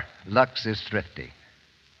far, Lux is thrifty.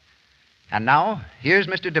 And now, here's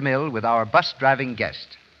Mr. DeMille with our bus-driving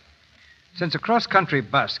guest. Since a cross-country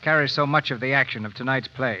bus carries so much of the action of tonight's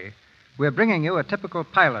play, we're bringing you a typical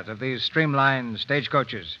pilot of these streamlined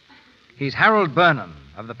stagecoaches. He's Harold Burnham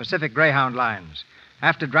of the Pacific Greyhound lines.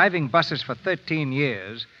 After driving buses for 13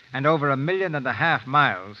 years and over 1.5 million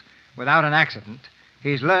miles without an accident,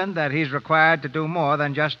 he's learned that he's required to do more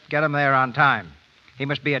than just get them there on time. He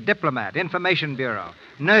must be a diplomat, information bureau,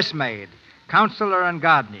 nursemaid, counselor and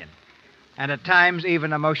guardian, and at times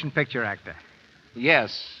even a motion picture actor.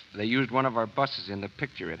 Yes, they used one of our buses in the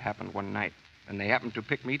picture. It happened one night. And they happened to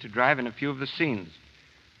pick me to drive in a few of the scenes.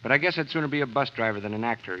 But I guess I'd sooner be a bus driver than an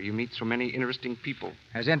actor. You meet so many interesting people.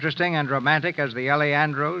 As interesting and romantic as the Ellie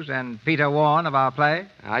Andrews and Peter Warne of our play?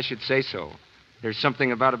 I should say so. There's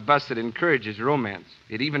something about a bus that encourages romance.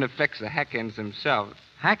 It even affects the hackhands themselves.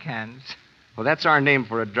 Hackhands? Well, that's our name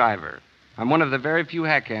for a driver. I'm one of the very few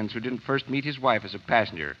hackhands who didn't first meet his wife as a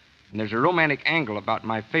passenger. And there's a romantic angle about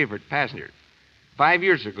my favorite passenger. 5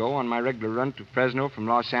 years ago, on my regular run to Fresno from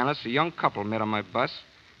Los Angeles, a young couple met on my bus,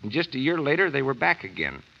 and just a year later, they were back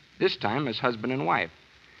again, this time as husband and wife.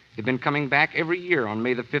 They've been coming back every year on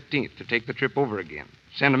May the 15th to take the trip over again.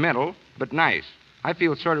 Sentimental, but nice. I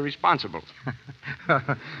feel sort of responsible.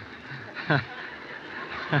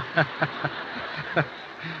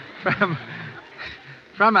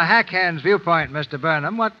 From a hackhand's viewpoint, Mr.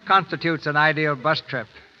 Burnham, what constitutes an ideal bus trip?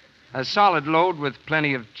 A solid load with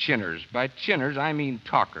plenty of chinners. By chinners, I mean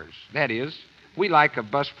talkers. That is, we like a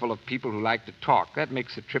bus full of people who like to talk. That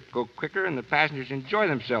makes the trip go quicker and the passengers enjoy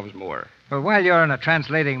themselves more. Well, while you're in a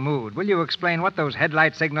translating mood, will you explain what those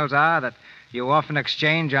headlight signals are that you often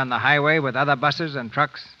exchange on the highway with other buses and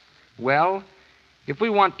trucks? Well, if we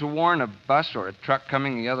want to warn a bus or a truck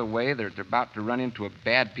coming the other way that they're about to run into a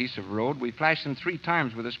bad piece of road, we flash them 3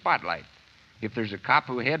 times with a spotlight. If there's a cop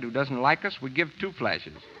ahead who doesn't like us, we give 2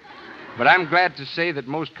 flashes. But I'm glad to say that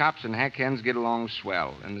most cops and hackhands get along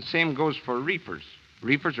swell, and the same goes for reefers.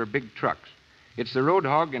 Reefers are big trucks. It's the road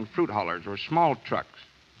hog and fruit haulers, or small trucks,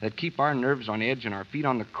 that keep our nerves on edge and our feet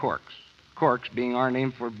on the corks. Corks being our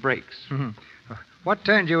name for brakes. What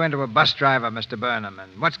turned you into a bus driver, Mr. Burnham,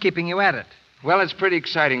 and what's keeping you at it? Well, it's pretty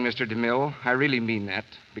exciting, Mr. DeMille. I really mean that,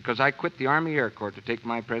 because I quit the Army Air Corps to take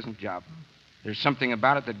my present job. There's something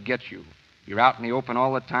about it that gets you. You're out in the open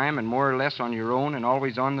all the time and more or less on your own and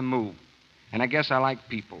always on the move. And I guess I like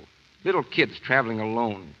people. Little kids traveling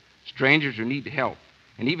alone, strangers who need help,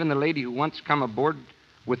 and even the lady who once come aboard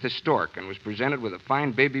with the stork and was presented with a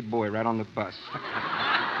fine baby boy right on the bus.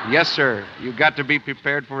 Yes, sir, you've got to be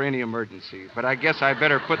prepared for any emergency. But I guess I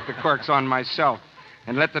better put the corks on myself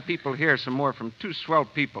and let the people hear some more from 2 swell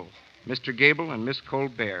people, Mr. Gable and Miss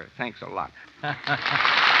Colbert. Thanks a lot.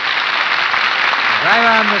 Right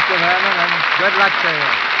on, Mr. Vernon, and good luck to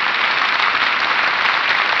you.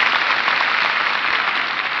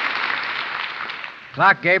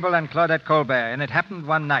 Clark Gable and Claudette Colbert, and It Happened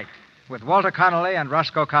One Night, with Walter Connolly and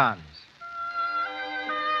Roscoe Carnes.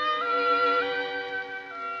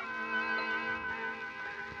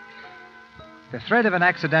 The thread of an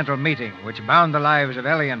accidental meeting which bound the lives of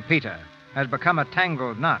Ellie and Peter has become a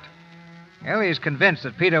tangled knot. Ellie is convinced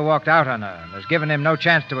that Peter walked out on her and has given him no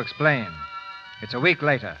chance to explain. It's a week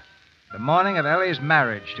later, the morning of Ellie's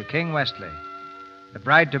marriage to King Westley. The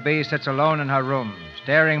bride-to-be sits alone in her room,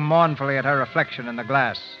 staring mournfully at her reflection in the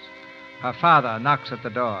glass. Her father knocks at the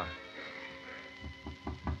door.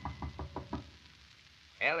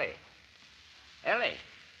 Ellie. Ellie.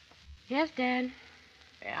 Yes, Dad.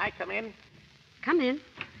 May I come in? Come in.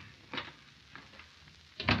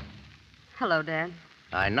 Hello, Dad.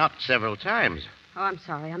 I knocked several times. Oh, I'm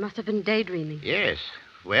sorry. I must have been daydreaming. Yes.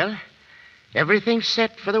 Well, everything's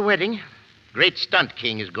set for the wedding. Great stunt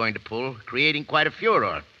King is going to pull, creating quite a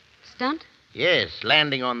furor. Stunt? Yes,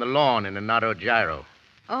 landing on the lawn in an autogyro.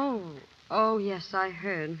 Oh, yes, I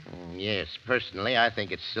heard. Yes, personally, I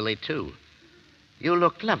think it's silly, too. You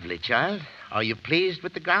look lovely, child. Are you pleased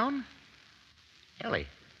with the gown? Ellie.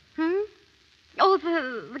 Oh,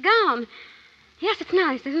 the gown. Yes, it's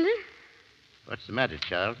nice, isn't it? What's the matter,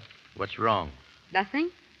 child? What's wrong? Nothing.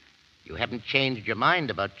 You haven't changed your mind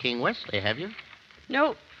about King Westley, have you?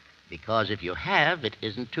 No. Because if you have, it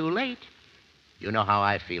isn't too late. You know how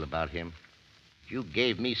I feel about him. You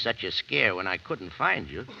gave me such a scare when I couldn't find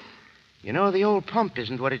you. You know, the old pump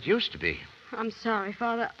isn't what it used to be. I'm sorry,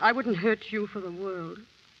 Father. I wouldn't hurt you for the world.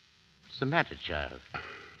 What's the matter, child?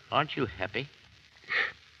 Aren't you happy?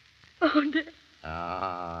 Oh, Dad.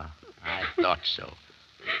 Ah, I thought so.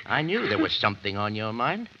 I knew there was something on your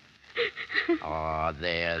mind. Oh,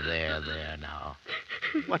 there now.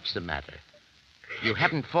 What's the matter? You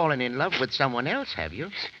haven't fallen in love with someone else, have you?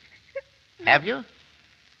 Have you?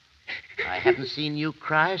 I haven't seen you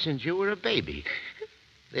cry since you were a baby.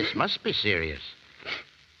 This must be serious.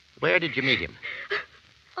 Where did you meet him?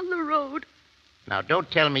 On the road. Now, don't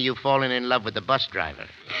tell me you've fallen in love with the bus driver.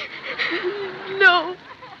 No.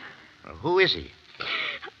 Well, who is he?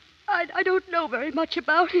 I don't know very much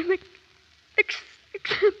about him,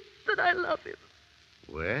 except that I love him.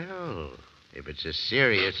 Well, if it's as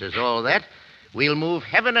serious as all that, we'll move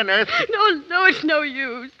heaven and earth. No, it's no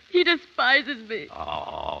use. He despises me.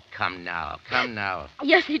 Oh, come now.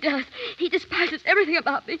 Yes, he does. He despises everything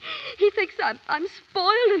about me. He thinks I'm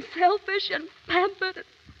spoiled and selfish and pampered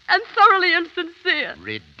and thoroughly insincere.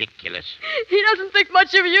 Ridiculous. He doesn't think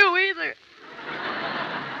much of you either.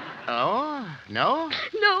 Oh, no?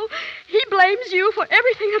 No, He blames you for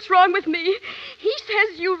everything that's wrong with me. He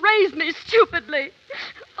says you raised me stupidly.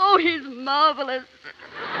 Oh, he's marvelous.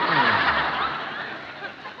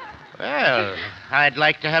 Well, I'd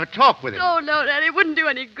like to have a talk with him. Oh, no, Daddy, it wouldn't do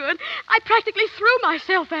any good. I practically threw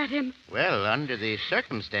myself at him. Well, under the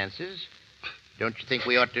circumstances, don't you think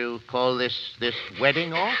we ought to call this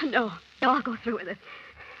wedding off? No, I'll go through with it.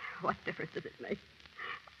 What difference does it make?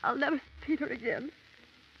 I'll never see Peter again.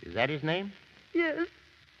 Is that his name? Yes,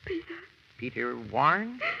 Peter. Peter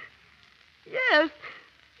Warne? Yes.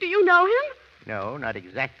 Do you know him? No, not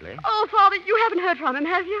exactly. Oh, Father, you haven't heard from him,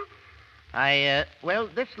 have you? Well,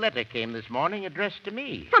 this letter came this morning addressed to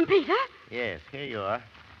me. From Peter? Yes, here you are.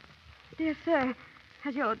 Dear sir,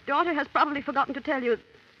 as your daughter has probably forgotten to tell you,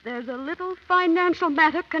 there's a little financial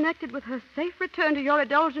matter connected with her safe return to your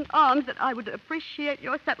indulgent arms that I would appreciate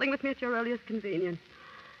your settling with me at your earliest convenience.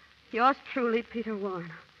 Yours truly, Peter Warne.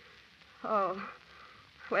 Oh,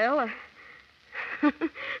 well,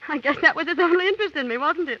 I guess that was his only interest in me,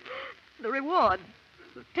 wasn't it? The reward,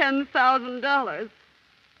 $10,000.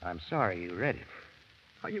 I'm sorry you read it.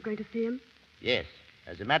 Are you going to see him? Yes.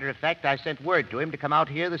 As a matter of fact, I sent word to him to come out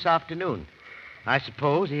here this afternoon. I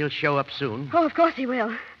suppose he'll show up soon. Oh, of course he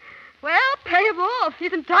will. Well, pay him off.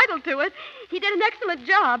 He's entitled to it. He did an excellent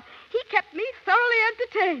job. He kept me thoroughly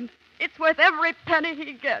entertained. It's worth every penny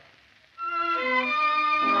he gets.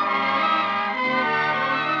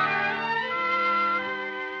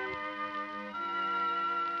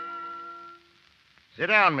 Sit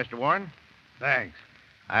down, Mr. Warne. Thanks.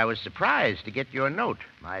 I was surprised to get your note.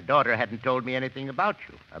 My daughter hadn't told me anything about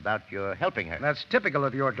you, about your helping her. That's typical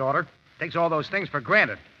of your daughter. Takes all those things for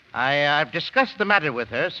granted. I've discussed the matter with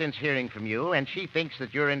her since hearing from you, and she thinks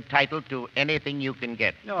that you're entitled to anything you can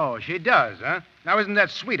get. Oh, she does, huh? Now, isn't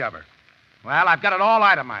that sweet of her? Well, I've got it all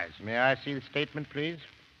itemized. May I see the statement, please?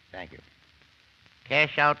 Thank you.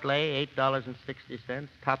 Cash outlay, $8.60.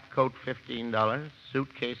 Top coat, $15.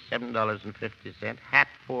 Suitcase, $7.50. Hat,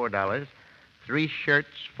 $4. 3 shirts,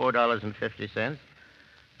 $4.50.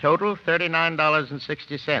 Total,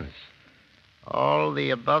 $39.60. All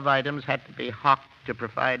the above items had to be hocked to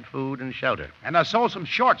provide food and shelter. And I sold some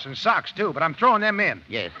shorts and socks, too, but I'm throwing them in.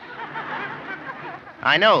 Yes.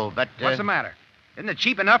 I know, but... What's the matter? Isn't it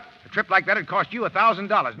cheap enough? A trip like that would cost you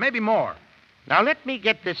 $1,000, maybe more. Now, let me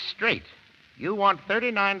get this straight. You want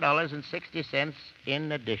 $39.60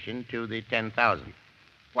 in addition to the $10,000.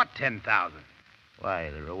 What $10,000?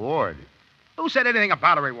 Why, the reward. Who said anything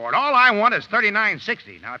about a reward? All I want is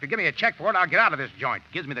 $39.60. Now, if you give me a check for it, I'll get out of this joint.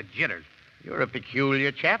 Gives me the jitters. You're a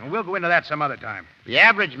peculiar chap. And we'll go into that some other time. The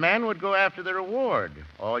average man would go after the reward.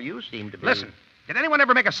 All you seem to be... Listen, did anyone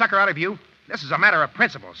ever make a sucker out of you? This is a matter of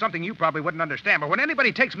principle, something you probably wouldn't understand. But when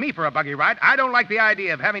anybody takes me for a buggy ride, I don't like the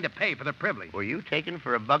idea of having to pay for the privilege. Were you taken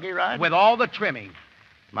for a buggy ride? With all the trimming.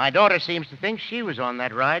 My daughter seems to think she was on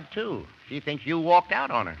that ride, too. She thinks you walked out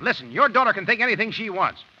on her. Listen, your daughter can think anything she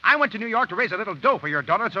wants. I went to New York to raise a little dough for your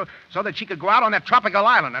daughter so that she could go out on that tropical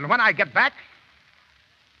island. And when I get back...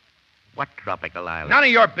 What tropical island? None of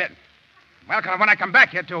your business. Well, when I come back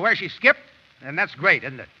here to where she skipped, then that's great,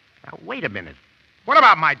 isn't it? Now, wait a minute. What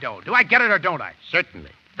about my dough? Do I get it or don't I?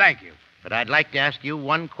 Certainly. Thank you. But I'd like to ask you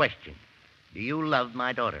one question. Do you love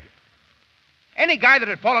my daughter? Any guy that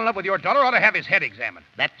had fallen in love with your daughter ought to have his head examined.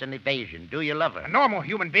 That's an evasion. Do you love her? A normal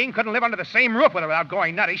human being couldn't live under the same roof with her without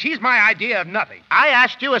going nutty. She's my idea of nothing. I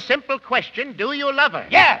asked you a simple question. Do you love her?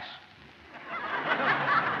 Yes.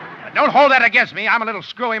 But don't hold that against me. I'm a little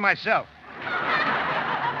screwy myself.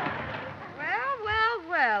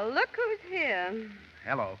 Well, look who's here.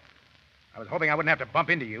 Hello. I was hoping I wouldn't have to bump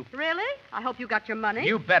into you. Really? I hope you got your money.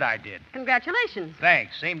 You bet I did. Congratulations.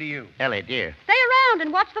 Thanks. Same to you. Ellie, dear. Stay around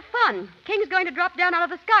and watch the fun. King's going to drop down out of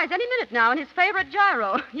the skies any minute now in his favorite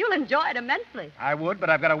gyro. You'll enjoy it immensely. I would, but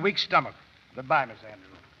I've got a weak stomach. Goodbye, Miss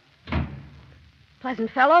Andrews.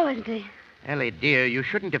 Pleasant fellow, isn't he? Ellie, dear, you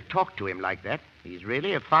shouldn't have talked to him like that. He's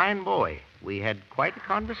really a fine boy. We had quite a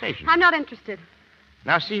conversation. I'm not interested.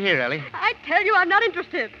 Now, see here, Ellie. I tell you, I'm not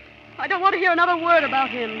interested. I don't want to hear another word about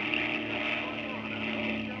him.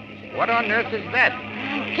 What on earth is that?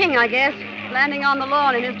 King, I guess, landing on the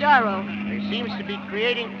lawn in his gyro. He seems to be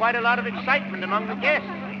creating quite a lot of excitement among the guests.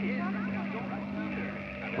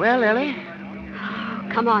 Well, Ellie?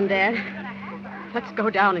 Come on, Dad. Let's go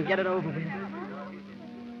down and get it over with.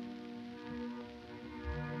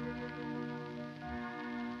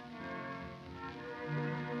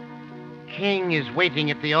 King is waiting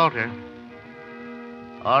at the altar.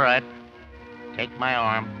 All right. Take my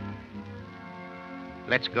arm.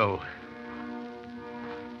 Let's go.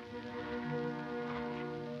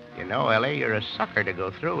 You know, Ellie, you're a sucker to go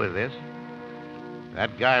through with this.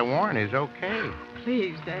 That guy Warne is okay.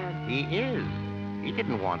 please, Dad. He is. He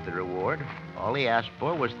didn't want the reward. All he asked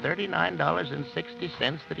for was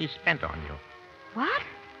 $39.60 that he spent on you. What?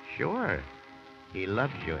 Sure. He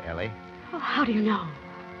loves you, Ellie. Oh, how do you know?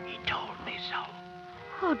 He told me so.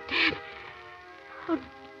 Oh, Dad. Oh.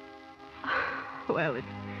 Well,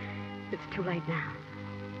 it's too late now.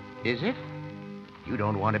 Is it? You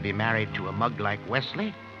don't want to be married to a mug like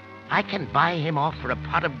Westley? I can buy him off for a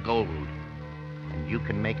pot of gold. And you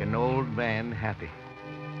can make an old man happy.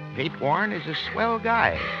 Pete Warne is a swell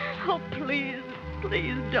guy. Oh, please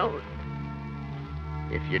don't.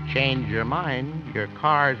 If you change your mind, your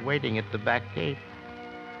car's waiting at the back gate.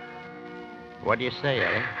 What do you say,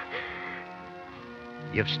 Ellie?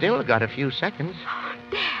 You've still got a few seconds. Oh,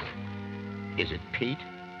 Dad. Is it Pete?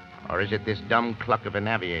 Or is it this dumb cluck of an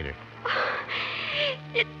aviator?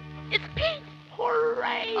 It's Pete.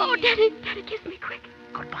 Hooray! Oh, Daddy, kiss me quick.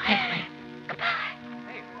 Goodbye, Ellie. Goodbye.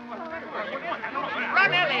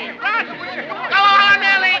 Run, Ellie, run! Go on,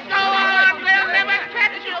 Ellie, go on! We'll never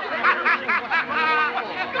catch you!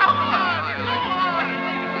 Go on!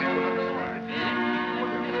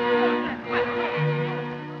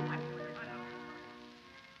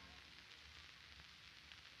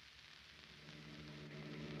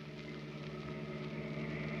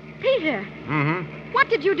 Peter, Mm-hmm. what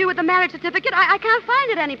did you do with the marriage certificate? I can't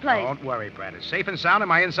find it anyplace. Don't worry, Brad. It's safe and sound in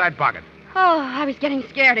my inside pocket. Oh, I was getting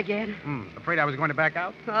scared again. Afraid I was going to back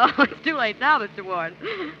out? Oh, it's too late now, Mr. Warne.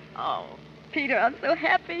 Oh, Peter, I'm so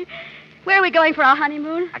happy. Where are we going for our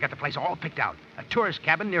honeymoon? I got the place all picked out. A tourist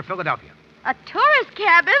cabin near Philadelphia. A tourist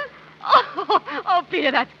cabin? Oh,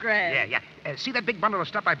 Peter, that's great. Yeah. See that big bundle of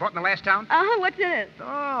stuff I bought in the last town? Uh-huh, what's in it?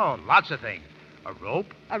 Oh, lots of things. A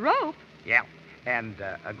rope. A rope? Yeah. And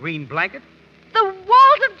a green blanket. The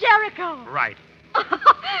walls of Jericho. Right.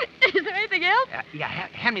 Is there anything else?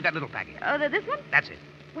 Hand me that little package. Oh, this one? That's it.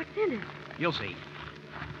 What's in it? You'll see.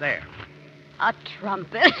 There. A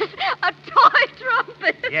trumpet. A toy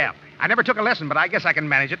trumpet. Yeah. I never took a lesson, but I guess I can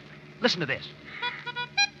manage it. Listen to this.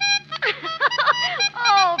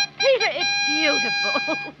 Oh, Peter, it's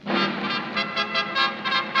beautiful.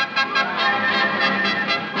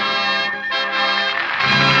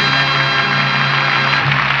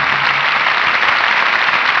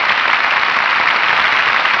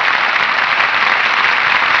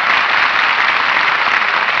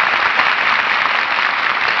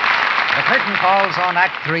 The curtain falls on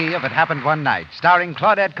Act 3 of It Happened One Night, starring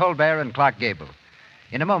Claudette Colbert and Clark Gable.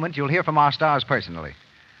 In a moment, you'll hear from our stars personally.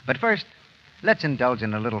 But first, let's indulge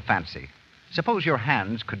in a little fancy. Suppose your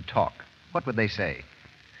hands could talk. What would they say?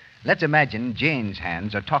 Let's imagine Jane's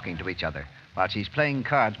hands are talking to each other while she's playing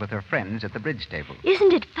cards with her friends at the bridge table.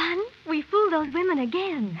 Isn't it fun? We fooled those women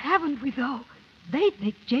again. Haven't we, though? They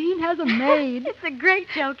think Jane has a maid. It's a great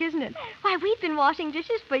joke, isn't it? Why, we've been washing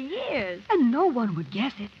dishes for years. And no one would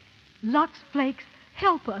guess it. Lux Flakes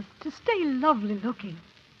help us to stay lovely looking.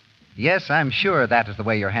 Yes, I'm sure that is the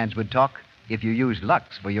way your hands would talk if you used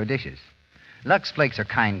Lux for your dishes. Lux Flakes are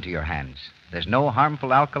kind to your hands. There's no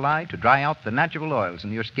harmful alkali to dry out the natural oils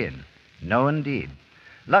in your skin. No, indeed.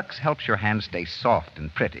 Lux helps your hands stay soft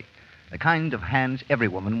and pretty, the kind of hands every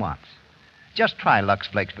woman wants. Just try Lux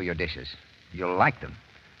Flakes for your dishes. You'll like them.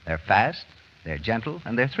 They're fast, they're gentle,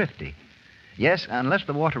 and they're thrifty. Yes, unless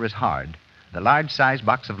the water is hard, the large-size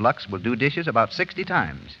box of Lux will do dishes about 60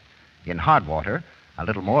 times. In hard water, a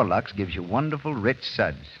little more Lux gives you wonderful, rich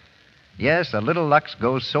suds. Yes, a little Lux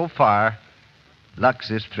goes so far.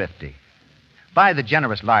 Lux is thrifty. Buy the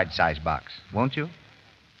generous large-size box, won't you?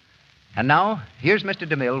 And now, here's Mr.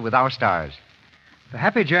 DeMille with our stars. The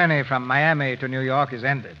happy journey from Miami to New York is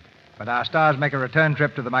ended, but our stars make a return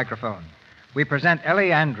trip to the microphone. We present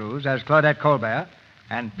Ellie Andrews as Claudette Colbert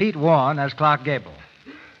and Pete Warne as Clark Gable.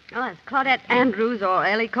 Well, as Claudette Andrews or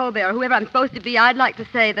Ellie Colbert or whoever I'm supposed to be, I'd like to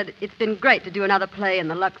say that it's been great to do another play in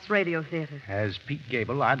the Lux Radio Theatre. As Pete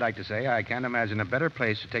Gable, I'd like to say I can't imagine a better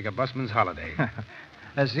place to take a busman's holiday.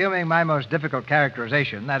 Assuming my most difficult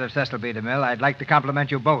characterization, that of Cecil B. DeMille, I'd like to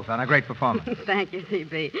compliment you both on a great performance. Thank you,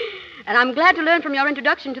 C.B. And I'm glad to learn from your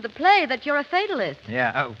introduction to the play that you're a fatalist.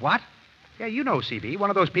 Yeah, what? Yeah, you know, C.B., one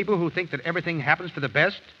of those people who think that everything happens for the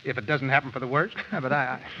best if it doesn't happen for the worst. But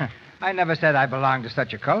I never said I belonged to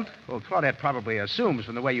such a cult. Well, Claudette probably assumes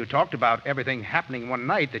from the way you talked about everything happening one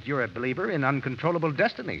night that you're a believer in uncontrollable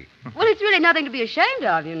destiny. Well, it's really nothing to be ashamed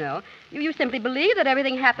of, you know. You simply believe that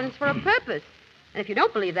everything happens for a purpose. And if you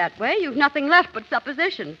don't believe that way, you've nothing left but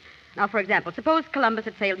supposition. Now, for example, suppose Columbus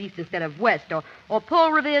had sailed east instead of west, or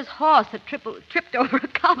Paul Revere's horse had tripped over a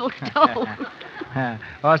cobblestone.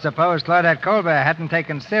 Or suppose Claudette Colbert hadn't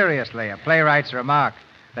taken seriously a playwright's remark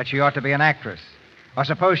that she ought to be an actress. Or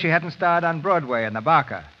suppose she hadn't starred on Broadway in The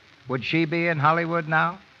Barker. would she be in Hollywood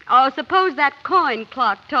now? Oh, suppose that coin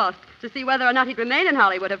Clark tossed to see whether or not he'd remain in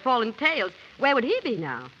Hollywood had fallen tails. Where would he be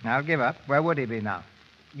now? I'll give up. Where would he be now?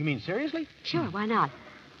 You mean seriously? Sure, why not?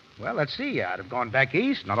 Well, let's see. I'd have gone back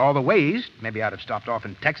east, not all the way east. Maybe I'd have stopped off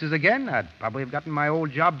in Texas again. I'd probably have gotten my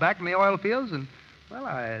old job back in the oil fields, and, well,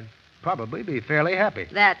 I'd probably be fairly happy.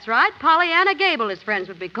 That's right. Pollyanna Gable, his friends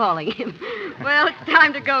would be calling him. Well, it's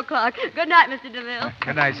time to go, Clark. Good night, Mr. DeMille.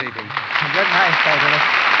 Good night, C.B. Good night,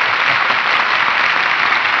 Peter.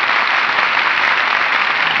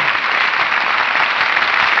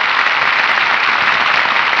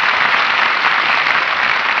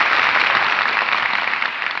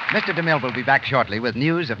 Mr. DeMille will be back shortly with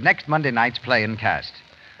news of next Monday night's play and cast.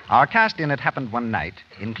 Our cast in It Happened One Night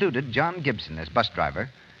included John Gibson as bus driver,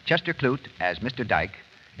 Chester Clute as Mr. Dyke,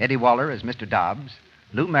 Eddie Waller as Mr. Dobbs,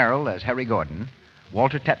 Lou Merrill as Harry Gordon,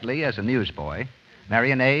 Walter Tetley as a newsboy,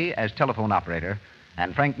 Marion A. as telephone operator,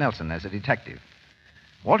 and Frank Nelson as a detective.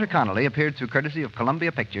 Walter Connolly appeared through courtesy of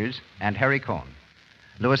Columbia Pictures and Harry Cohn.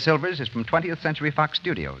 Louis Silvers is from 20th Century Fox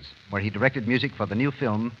Studios, where he directed music for the new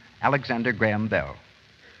film Alexander Graham Bell.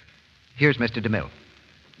 Here's Mr. DeMille.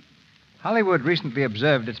 Hollywood recently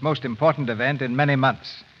observed its most important event in many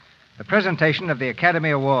months, the presentation of the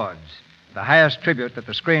Academy Awards, the highest tribute that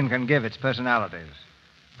the screen can give its personalities.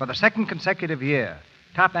 For the second consecutive year,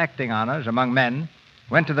 top acting honors among men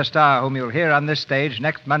went to the star whom you'll hear on this stage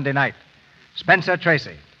next Monday night, Spencer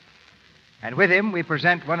Tracy. And with him, we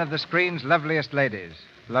present one of the screen's loveliest ladies,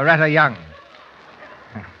 Loretta Young.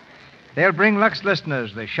 They'll bring Lux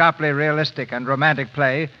listeners the sharply realistic and romantic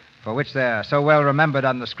play for which they're so well remembered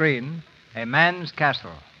on the screen, A Man's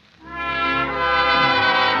Castle.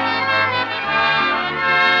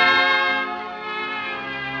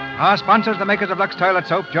 Our sponsors, the makers of Lux Toilet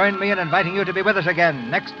Soap, join me in inviting you to be with us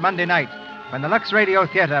again next Monday night when the Lux Radio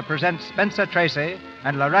Theatre presents Spencer Tracy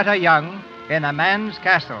and Loretta Young in A Man's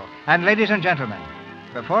Castle. And ladies and gentlemen,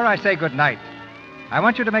 before I say good night, I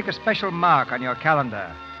want you to make a special mark on your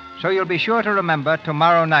calendar so you'll be sure to remember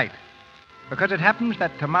tomorrow night. Because it happens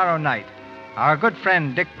that tomorrow night, our good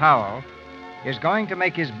friend Dick Powell is going to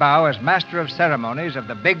make his bow as master of ceremonies of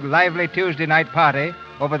the big, lively Tuesday night party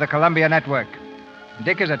over the Columbia Network.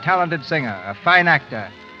 Dick is a talented singer, a fine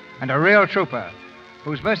actor, and a real trooper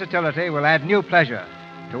whose versatility will add new pleasure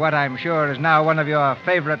to what I'm sure is now one of your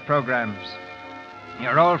favorite programs.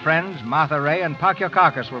 Your old friends, Martha Ray and Park Your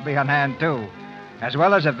Carcass, will be on hand, too, as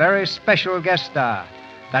well as a very special guest star,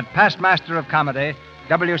 that past master of comedy,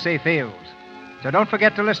 W.C. Fields. So don't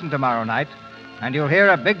forget to listen tomorrow night, and you'll hear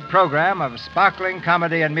a big program of sparkling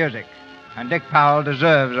comedy and music. And Dick Powell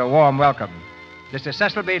deserves a warm welcome. This is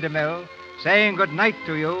Cecil B. DeMille saying good night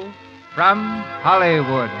to you from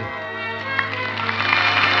Hollywood.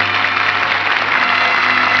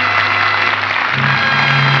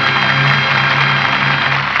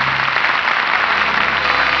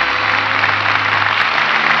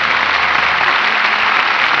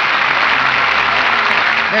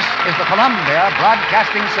 This is the Columbia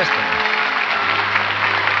Broadcasting System.